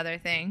many other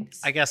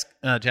things. I guess,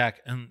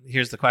 Jack.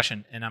 Here's the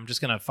question, and I'm just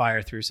gonna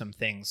fire through some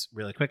things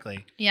really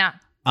quickly. Yeah.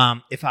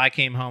 If I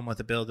came home with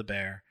a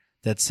Build-A-Bear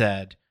that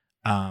said,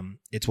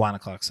 "It's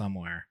 1:00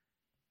 somewhere,"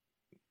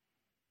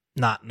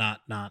 not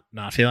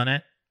feeling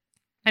it.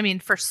 I mean,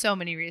 for so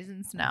many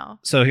reasons, no.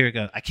 So here we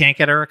go. I can't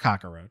get her a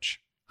cockroach.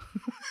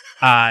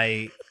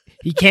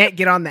 He can't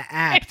get on the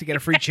app to get a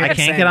free chicken. I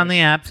can't get on the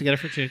sandwich. app to get a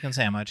free chicken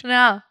sandwich.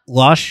 No.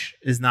 Lush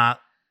is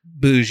not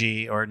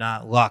bougie or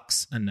not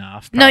luxe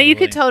enough. No, you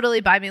could probably.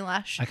 totally buy me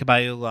Lush. I could buy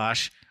you a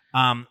Lush.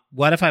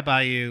 What if I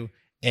buy you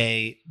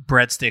a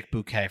breadstick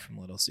bouquet from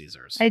Little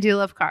Caesars? I do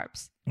love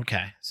carbs.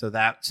 Okay, so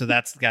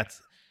that's got.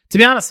 To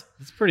be honest,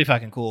 it's pretty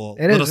fucking cool.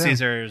 It is, Little yeah.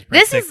 Caesars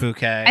This breadstick is,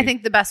 bouquet. I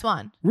think, the best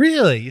one.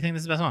 Really, you think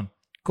this is the best one?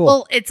 Cool.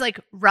 Well, it's like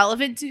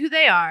relevant to who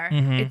they are.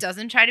 Mhm. It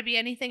doesn't try to be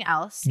anything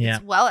else. Yeah.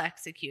 It's well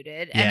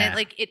executed, and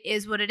Yeah. it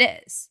is what it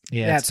is.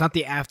 Yeah, it's not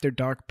the After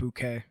Dark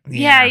bouquet.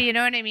 Yeah, you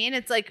know what I mean?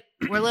 It's like,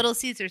 we're Little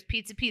Caesars,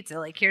 pizza.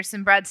 Like, here's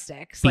some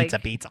breadsticks.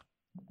 pizza.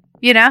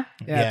 You know?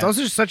 Yeah, it's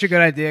also just such a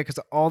good idea because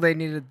all they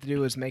needed to do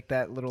was make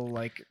that little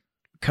like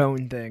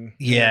cone thing.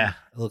 Yeah,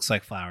 it looks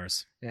like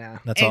flowers. Yeah.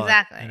 That's all.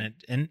 Exactly.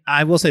 And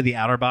I will say the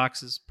outer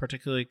box is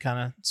particularly kind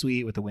of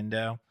sweet with the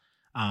window.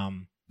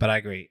 But I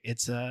agree.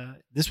 It's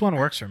this one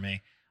works for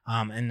me.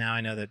 And now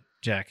I know that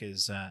Jack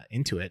is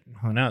into it.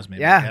 Who knows?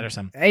 Maybe Yeah. I'll get her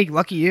some. Hey,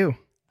 lucky you.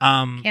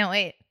 Can't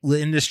wait.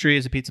 The Industry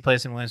is a pizza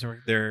place in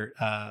Williamsburg.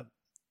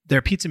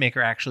 Their pizza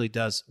maker actually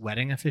does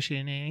wedding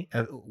officiating,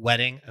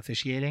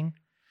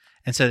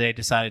 and so they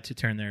decided to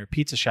turn their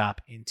pizza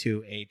shop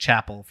into a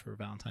chapel for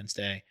Valentine's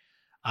Day.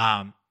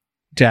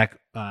 Jack,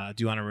 do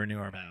you want to renew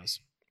our vows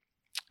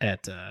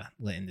at the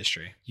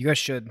Industry? You guys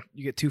should.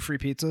 You get 2 free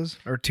pizzas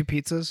or 2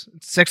 pizzas.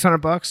 It's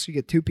 $600. You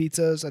get 2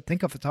 pizzas. I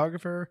think a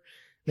photographer.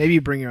 Maybe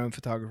you bring your own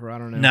photographer. I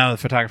don't know. No, the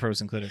photographer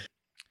was included.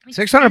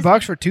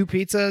 $600 for 2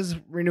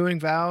 pizzas, renewing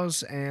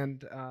vows,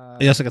 and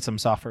They also got some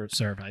soft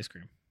serve ice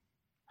cream.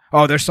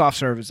 oh, their soft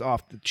serve is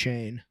off the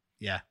chain.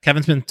 Yeah,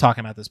 Kevin's been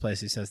talking about this place.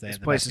 He says they have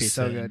the place best is pizza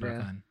so in good, yeah.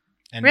 Brooklyn.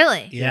 And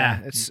Really? Yeah.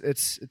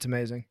 It's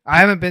amazing. I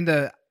haven't been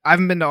to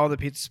all the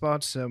pizza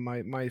spots, so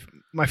my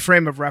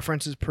frame of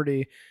reference is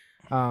pretty.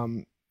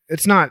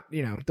 It's not,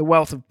 the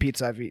wealth of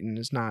pizza I've eaten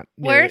is not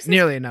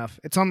nearly enough.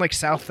 It's on like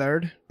South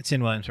Third. It's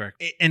in Williamsburg.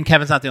 And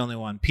Kevin's not the only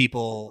one.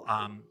 People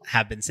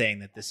have been saying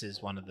that this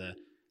is one of the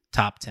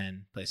top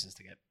 10 places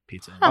to get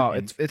pizza. Oh,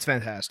 And it's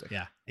fantastic.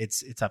 yeah,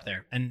 it's up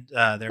there. And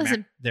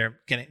Listen.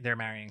 they're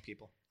marrying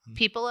people.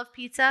 People love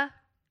pizza.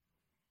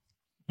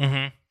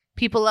 Mm-hmm.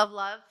 People love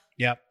love.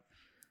 Yep.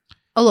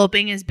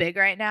 Eloping is big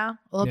right now.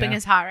 Eloping Yeah.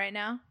 is hot right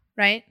now,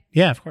 right?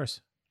 Yeah, of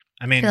course.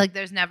 I I mean, feel like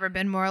there's never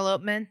been more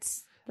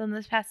elopements than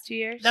this past 2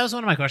 years. that was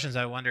one of my questions.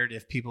 I wondered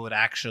if people would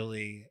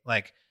actually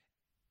like.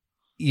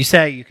 You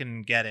say you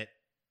can get it.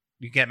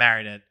 You get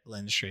married at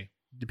Lindstry.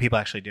 Do people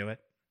actually do it?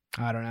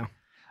 I don't know.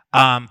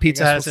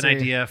 Pizza guess has we'll an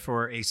see. idea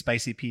for a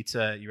spicy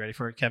pizza. You ready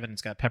for it, Kevin?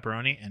 It's got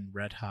pepperoni and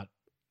red hot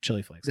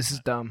chili flakes. This is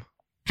dumb.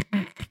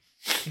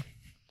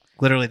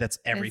 Literally, that's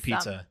every It's dumb.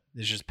 pizza.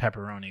 There's just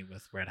pepperoni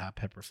with red hot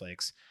pepper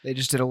flakes. They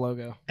just did a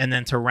logo. And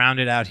then to round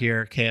it out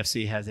here,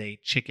 KFC has a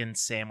chicken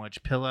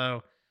sandwich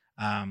pillow.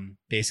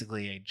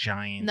 Basically a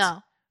giant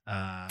No.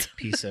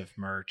 piece of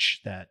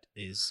merch that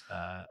is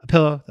a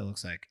pillow that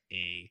looks like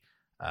a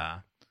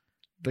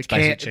The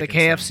Spicy the chicken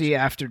KFC sandwich.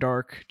 After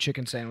Dark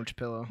chicken sandwich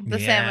pillow. The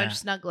Yeah. sandwich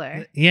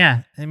snuggler.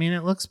 Yeah, I mean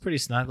it looks pretty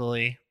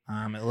snuggly.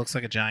 It looks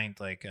like a giant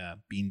like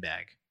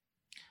beanbag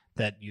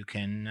that you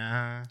can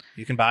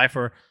buy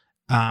for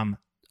 $100,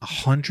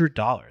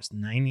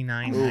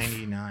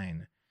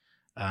 $99.99.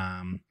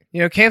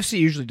 KFC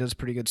usually does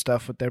pretty good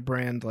stuff with their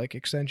brand like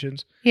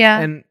extensions, Yeah.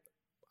 and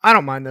I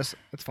don't mind this.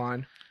 It's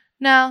fine.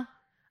 No.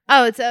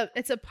 Oh, it's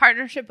a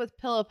partnership with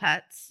Pillow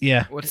Pets.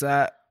 Yeah, What's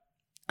that?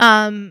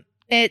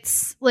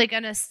 It's like a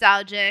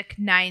nostalgic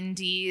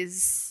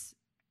 90s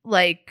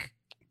like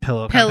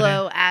pillow company.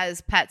 pillow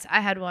as pets. I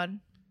had one.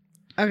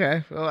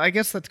 Okay, well, I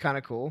guess that's kind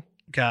of cool.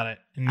 Got it.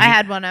 And I you-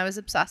 had one. I was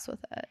obsessed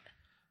with it.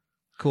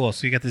 cool.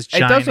 So you got this. It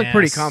Giant does look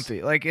pretty ass-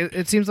 comfy. Like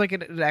it seems like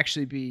it would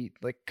actually be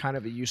like kind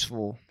of a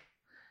useful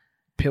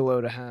pillow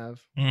to have.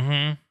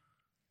 Mhm.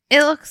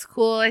 It looks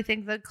cool. I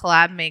think the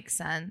collab makes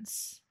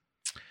sense.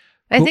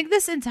 I Cool. think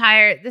this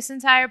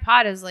entire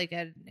pod is like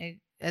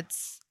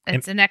it's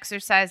an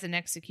exercise in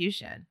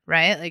execution,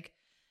 right? Like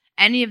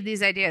any of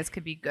these ideas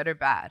could be good or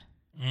bad.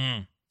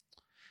 Mm.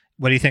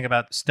 What do you think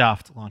about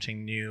Stuffed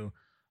launching new?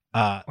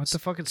 What the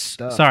fuck is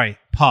stuff? Sorry,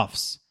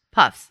 Puffs.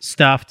 Puffs.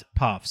 Stuffed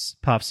Puffs.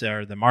 Puffs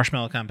are the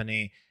marshmallow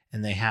company,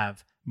 and they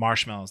have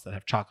marshmallows that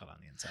have chocolate on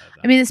the inside of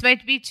them. I mean, this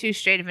might be too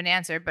straight of an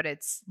answer, but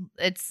it's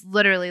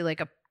literally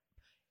like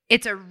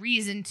it's a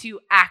reason to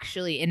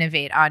actually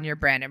innovate on your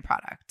brand and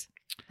product.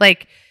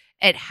 Like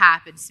it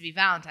happens to be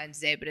Valentine's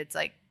Day, but it's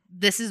like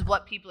this is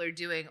what people are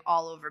doing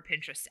all over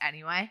Pinterest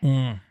anyway.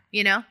 Mm.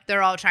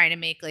 They're all trying to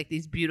make like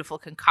these beautiful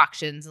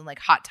concoctions and like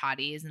hot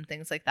toddies and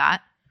things like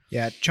that.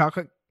 Yeah,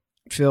 chocolate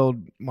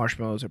filled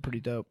marshmallows are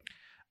pretty dope.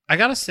 I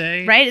gotta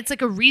say, Right? It's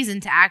like a reason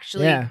to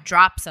actually Yeah.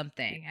 drop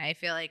something. I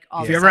feel like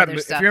all If this you're other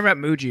if stuff. you're ever at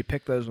Muji,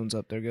 pick those ones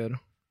up. They're good.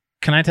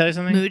 can I tell you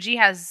something? Muji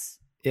has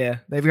Yeah,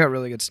 they've got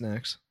really good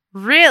snacks.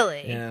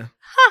 really. Yeah,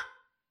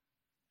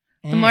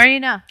 The more you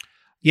know.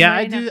 Yeah,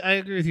 Right I do. I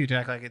agree with you,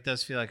 Jack. Like, it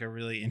does feel like a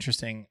really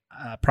interesting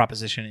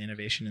proposition and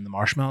innovation in the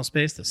marshmallow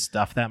space to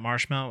stuff that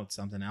marshmallow with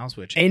something else.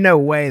 Which ain't no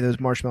way those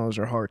marshmallows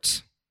are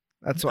hearts.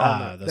 That's what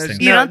Ah, I'm those There's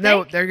things- You no, don't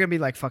no, think? they're gonna be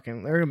like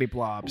fucking. They're gonna be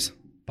blobs.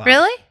 Bob.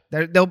 Really?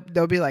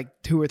 There'll be like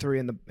 2 or 3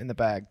 in the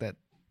bag that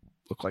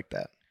look like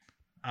that.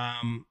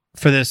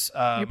 For this,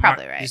 You're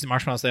probably right. These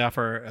marshmallows, they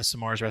offer a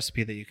s'mores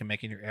recipe that you can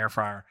make in your air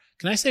fryer.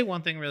 Can I say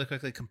one thing really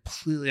quickly,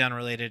 completely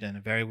unrelated and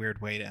a very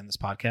weird way to end this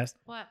podcast?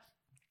 What?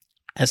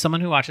 As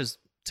someone who watches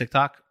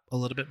TikTok a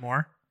little bit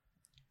more,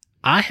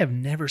 I have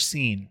never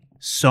seen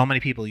so many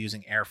people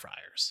using air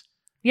fryers.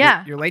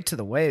 Yeah. You're late to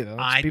the wave. Though.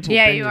 I- People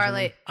Yeah, binge you using are them.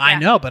 late. I Yeah.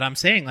 know, but I'm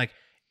saying like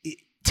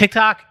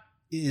TikTok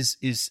is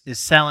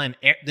selling.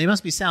 They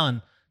must be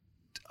selling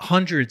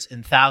hundreds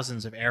and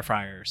thousands of air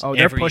fryers. Oh,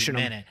 they're every pushing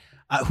 'em. minute.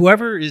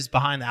 Whoever is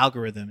behind the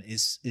algorithm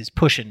is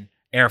pushing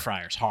air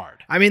fryers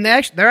hard. I mean,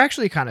 they're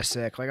actually kind of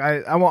sick. Like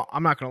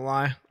I'm not gonna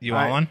lie. You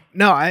want one?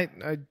 No, I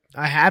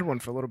had one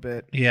for a little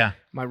bit. Yeah.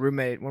 One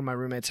of my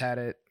roommates had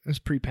it. It was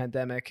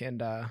pre-pandemic,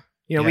 and I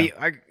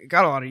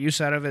got a lot of use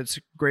out of it. It's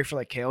great for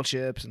like kale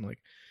chips and like,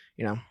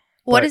 What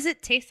But- does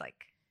it taste like?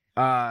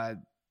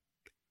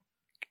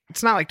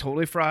 it's not like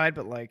totally fried,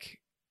 but like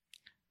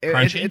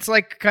Crunchy? it's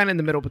like kind of in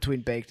the middle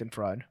between baked and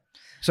fried.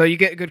 So you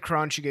get good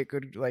crunch, you get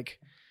good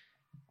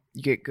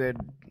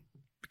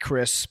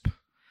crisp.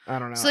 I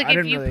don't know. So like I if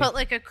didn't you really- put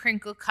like a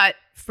crinkle cut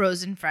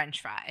frozen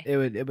French fry, it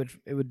would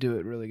do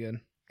it really good.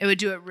 it would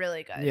do it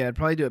really good. Yeah, it'd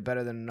probably do it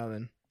better than an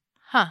oven.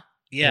 Huh.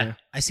 Yeah. Yeah.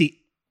 I see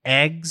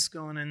eggs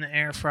going in the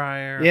air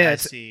fryer. Yeah, I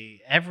it's-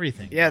 see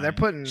everything. Yeah, they're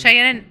going. putting.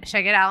 Should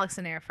I get Alex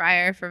an air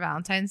fryer for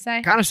Valentine's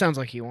Day? Kind of sounds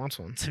like he wants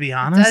one. To be It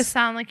honest, does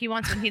sound like he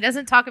wants one. He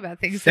doesn't talk about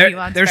things that he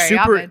wants They're very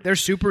super. often. They're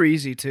super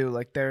easy too.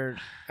 Like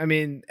I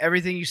mean,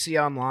 everything you see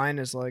online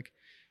is like,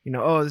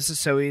 oh, this is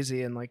so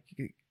easy, and like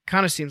it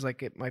kind of seems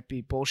like it might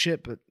be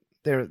bullshit, but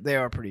They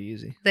are pretty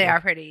easy. They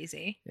are pretty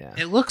easy. Yeah.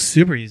 It looks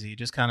super easy. You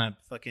just kind of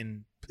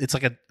fucking. It's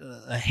like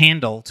a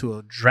handle to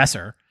a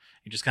dresser.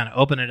 You just kind of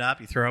open it up.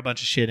 You throw a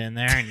bunch of shit in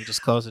there, and you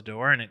just close the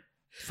door, and it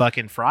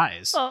fucking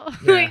fries. Oh,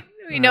 Yeah.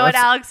 we know what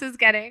Alex is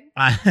getting.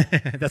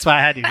 That's why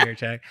I had you here,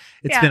 Jack.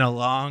 It's Yeah. been a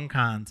long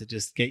con to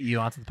just get you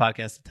onto the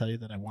podcast to tell you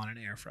that I want an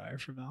air fryer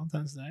for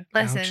Valentine's Day. Listen,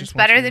 Alex it's just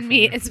wants better an than air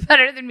me. fryer. It's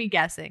better than me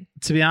guessing.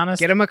 To be honest,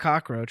 Get him a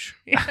cockroach.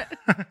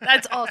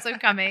 That's also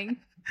coming.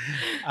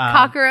 um,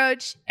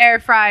 Cockroach, air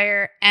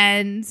fryer,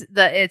 and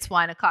it's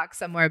wine o'clock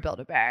somewhere.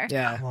 Build-A-Bear.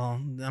 Yeah. Well,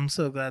 I'm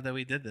so glad that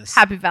we did this.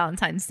 Happy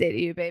Valentine's Day to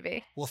you,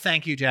 baby. Well,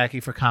 thank you, Jackie,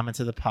 for coming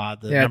to the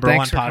pod, the Yeah, number one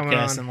thanks for coming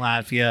podcast on. in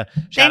Latvia.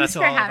 Shout out Thanks to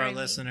for all of our having me.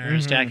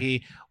 listeners, Mhm.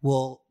 Jackie.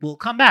 We'll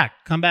come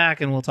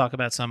back, and we'll talk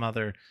about some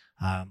other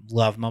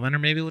love moment, or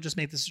maybe we'll just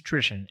make this a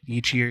tradition.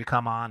 Each year, you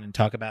come on and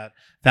talk about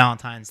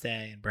Valentine's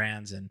Day and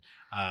brands, and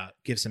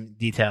give some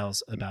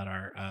details about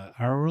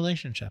our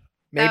relationship.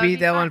 That would Maybe be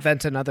they'll fun.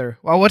 invent another.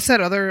 Well, what's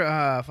that other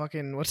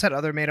what's that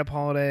other made up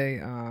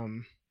holiday?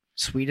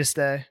 Sweetest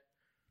Day.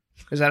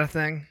 Is that a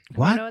thing? I don't know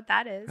What? what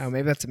that is. Oh,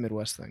 maybe that's a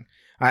Midwest thing.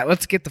 All right,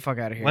 let's get the fuck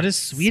out of here. What is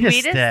Sweetest,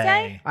 Sweetest Day?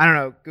 Day? I don't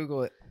know.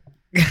 Google it.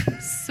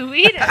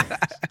 Sweetest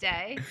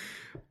Day.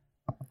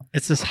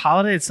 It's this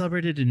holiday that's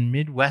celebrated in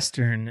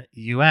Midwestern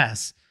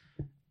U.S.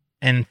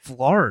 and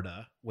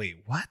Florida. Wait,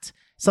 what?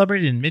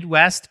 Celebrated in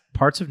Midwest,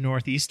 parts of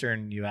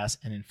Northeastern U.S.,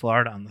 and in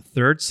Florida on the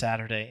third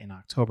Saturday in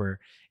October.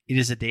 It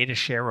is a day to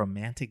share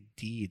romantic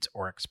deeds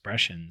or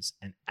expressions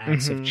and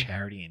acts of Mhm.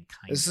 charity and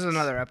kindness. This is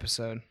another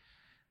episode.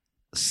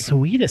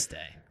 Sweetest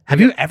Day. Have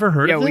you ever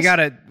heard Yeah, of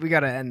this? we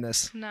gotta end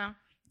this. No.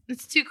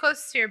 It's too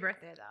close to your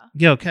birthday, though.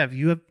 Yo,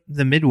 Kev,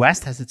 the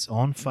Midwest has its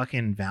own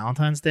fucking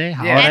Valentine's Day Yeah.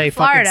 holiday And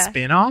fucking Florida.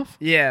 spin-off.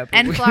 Yeah, but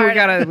And we Florida.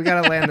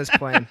 gotta land this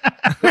plane.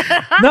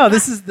 No,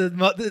 this is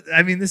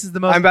this is the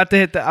most. I'm about to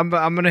hit the. I'm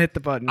gonna hit the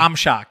button. I'm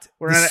shocked.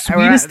 We're The at-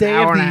 we're sweetest at day an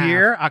hour of and the a half.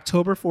 year,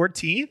 October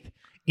 14th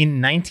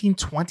in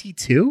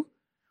 1922.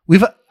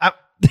 We've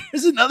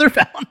there's another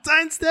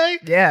Valentine's Day.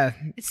 yeah,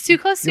 It's too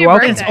close to You're your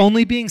welcome. birthday. It's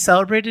only being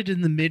celebrated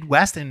in the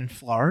Midwest and in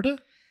Florida.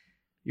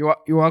 you're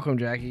welcome,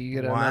 Jackie.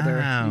 You get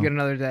Wow.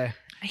 another day.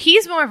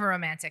 He's more of a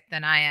romantic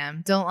than I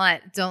am. Don't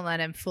let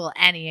him fool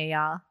any of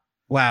y'all.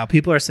 Wow,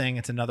 people are saying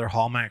it's another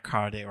Hallmark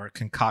holiday or a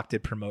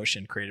concocted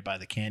promotion created by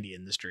the candy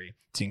industry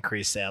to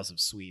increase sales of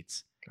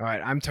sweets. All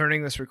right, I'm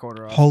turning this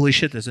recorder off. Holy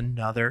shit! There's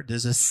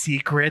a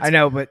secret I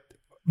know, but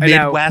I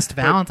know, Midwest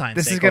but Valentine's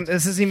this Day.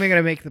 is isn't even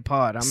gonna make the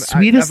pod.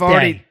 Sweetest I've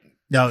already. Day.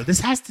 No, this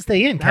has to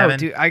stay in, No, Kevin.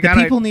 dude, the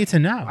people need to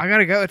know. I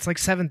gotta go. It's like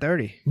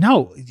 7:30.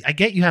 No, I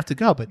get you have to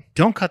go, but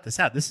don't cut this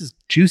out. This is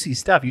juicy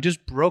stuff. You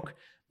just broke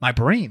my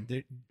brain.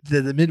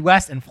 The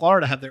Midwest and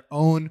Florida have their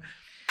own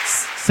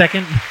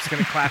second. Just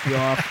gonna clap you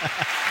off.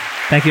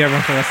 Thank you,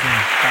 everyone, for listening.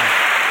 Bye.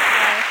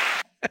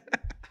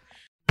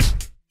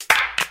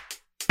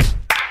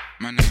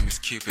 My name is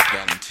Cupid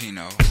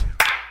Valentino,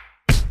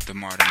 the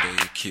modern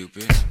day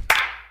Cupid,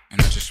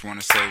 and I just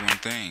want to say one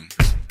thing.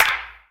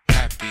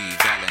 Happy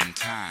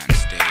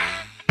Valentine's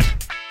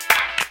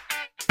Day.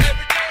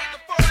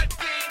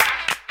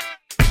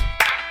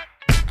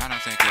 I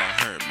don't think y'all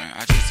heard me.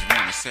 I just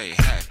want to say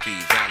Happy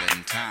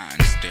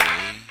Valentine's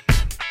Day.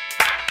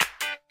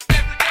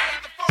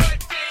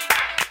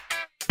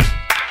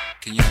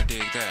 Can y'all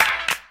dig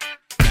that?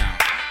 Now,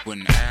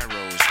 when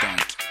arrows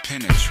don't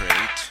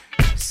penetrate,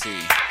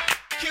 see.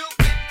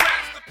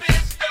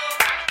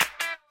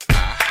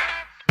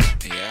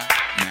 Yeah,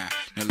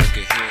 now look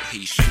at here,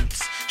 he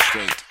shoots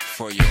straight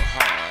for your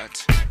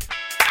heart.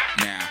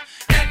 Now,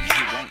 and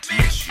he won't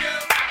miss you.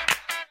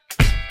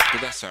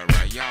 But that's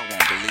alright, y'all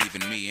won't believe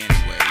in me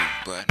anyway,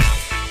 but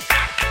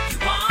you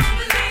won't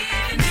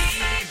believe in me,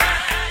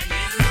 but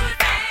you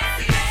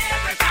fancy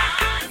every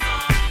time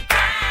on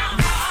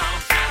Groundhog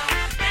Show.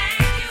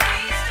 Thank you,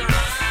 Easter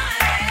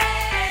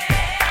Monday.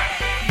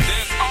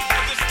 There's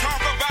all this talk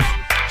about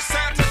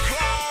Santa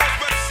Claus,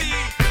 but see,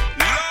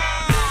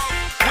 love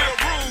will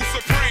rule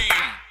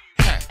supreme.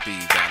 Happy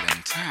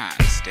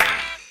Valentine's Day.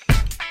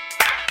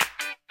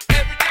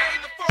 Every day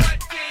the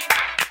 14th.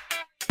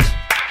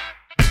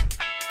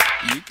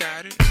 You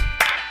got it.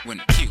 When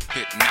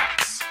Cupid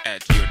knocks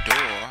at your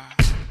door,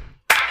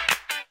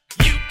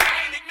 you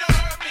can't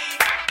ignore me.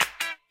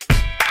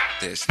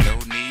 There's no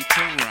need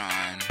to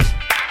run.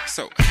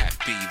 So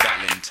happy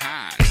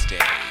Valentine's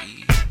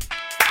Day.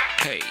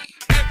 Hey.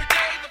 Every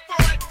day the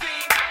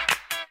 14th.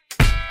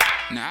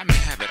 Now I may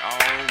have it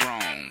all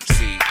wrong.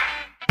 See,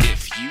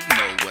 if you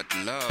know what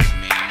love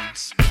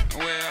means,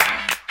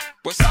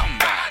 well,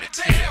 somebody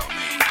tell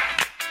me.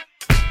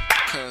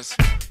 'Cause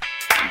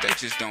they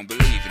just don't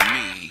believe in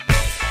me.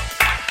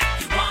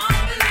 You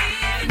won't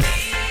believe in me,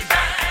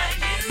 but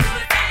you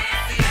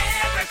fancy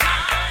every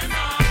time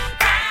on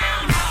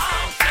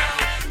Groundhog Show.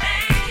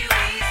 Thank you,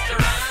 Easter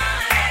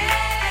Monday.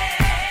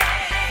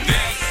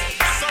 There's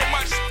so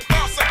much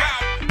fuss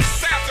about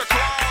Santa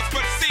Claus,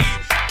 but see,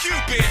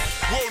 Cupid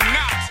will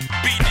not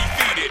be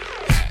defeated.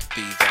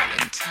 Happy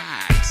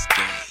Valentine's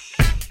Day.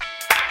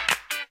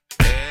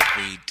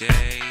 Every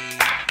day,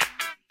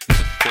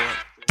 the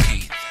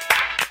 14th.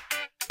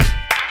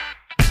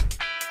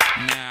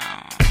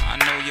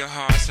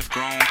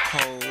 grown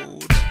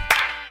cold,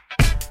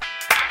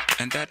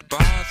 and that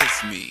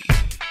bothers me.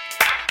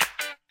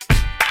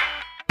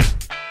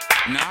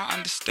 Now I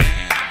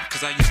understand,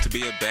 'cause I used to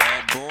be a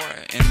bad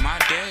boy in my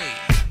day.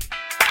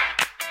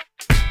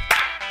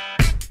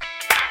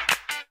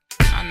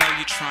 I know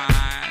you're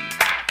trying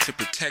to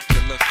protect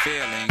your little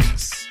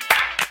feelings,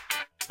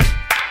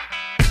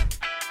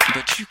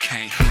 but you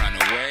can't run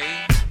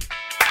away.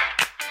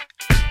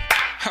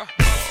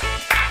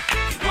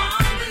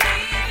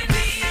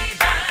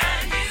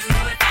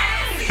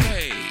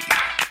 Hey,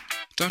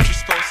 don't you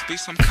supposed to be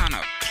some kind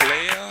of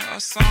player or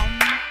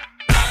something?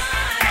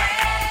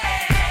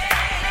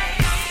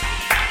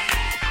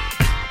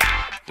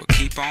 Well,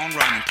 keep on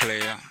running,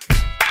 player,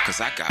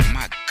 'cause I got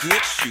my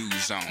good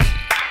shoes on,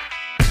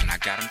 and I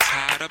got them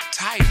tied up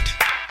tight,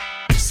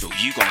 so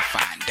you gon'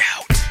 find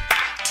out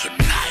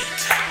tonight.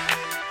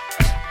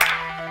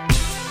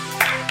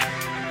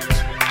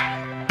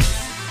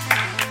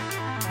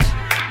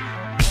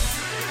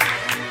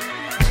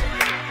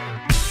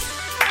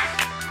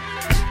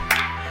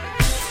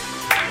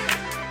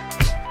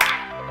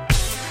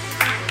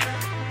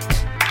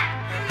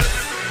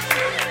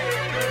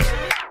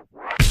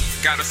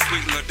 Got a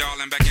sweet little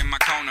darling back in my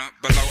corner.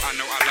 Below, I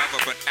know I love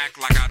her, but act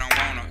like I don't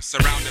want her.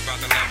 Surrounded by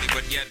the lovely,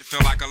 but yet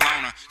feel like a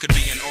loner. Could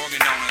be an organ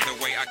donor the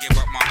way I give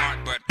up my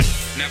heart, but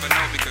never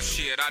know because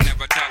shit, I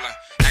never tell her.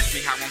 Ask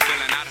me how I'm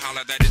feeling, I'd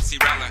holler that it's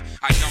Cirella.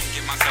 I don't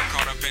get myself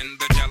caught up in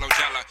the jello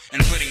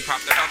and pudding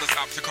pop that others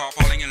opt to call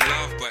falling in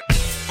love. But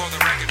for the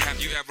record,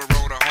 have you ever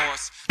rode a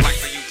horse? Like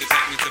for you to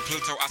take me to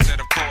Pluto, I said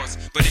of course.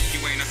 But if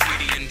you ain't a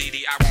sweetie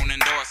indeedy, I won't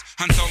endorse.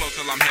 Hun Solo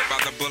till I'm hit by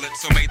the bullet,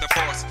 so may the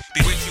force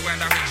be with you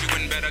and I hit you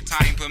when better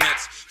time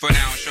permits. For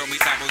now, show me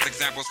samples,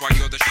 examples while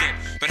you're the shit.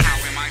 But how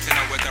am I to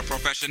know what the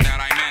profession that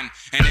I'm in?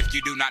 And if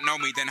you do not know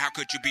me, then how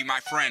could you be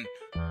my friend?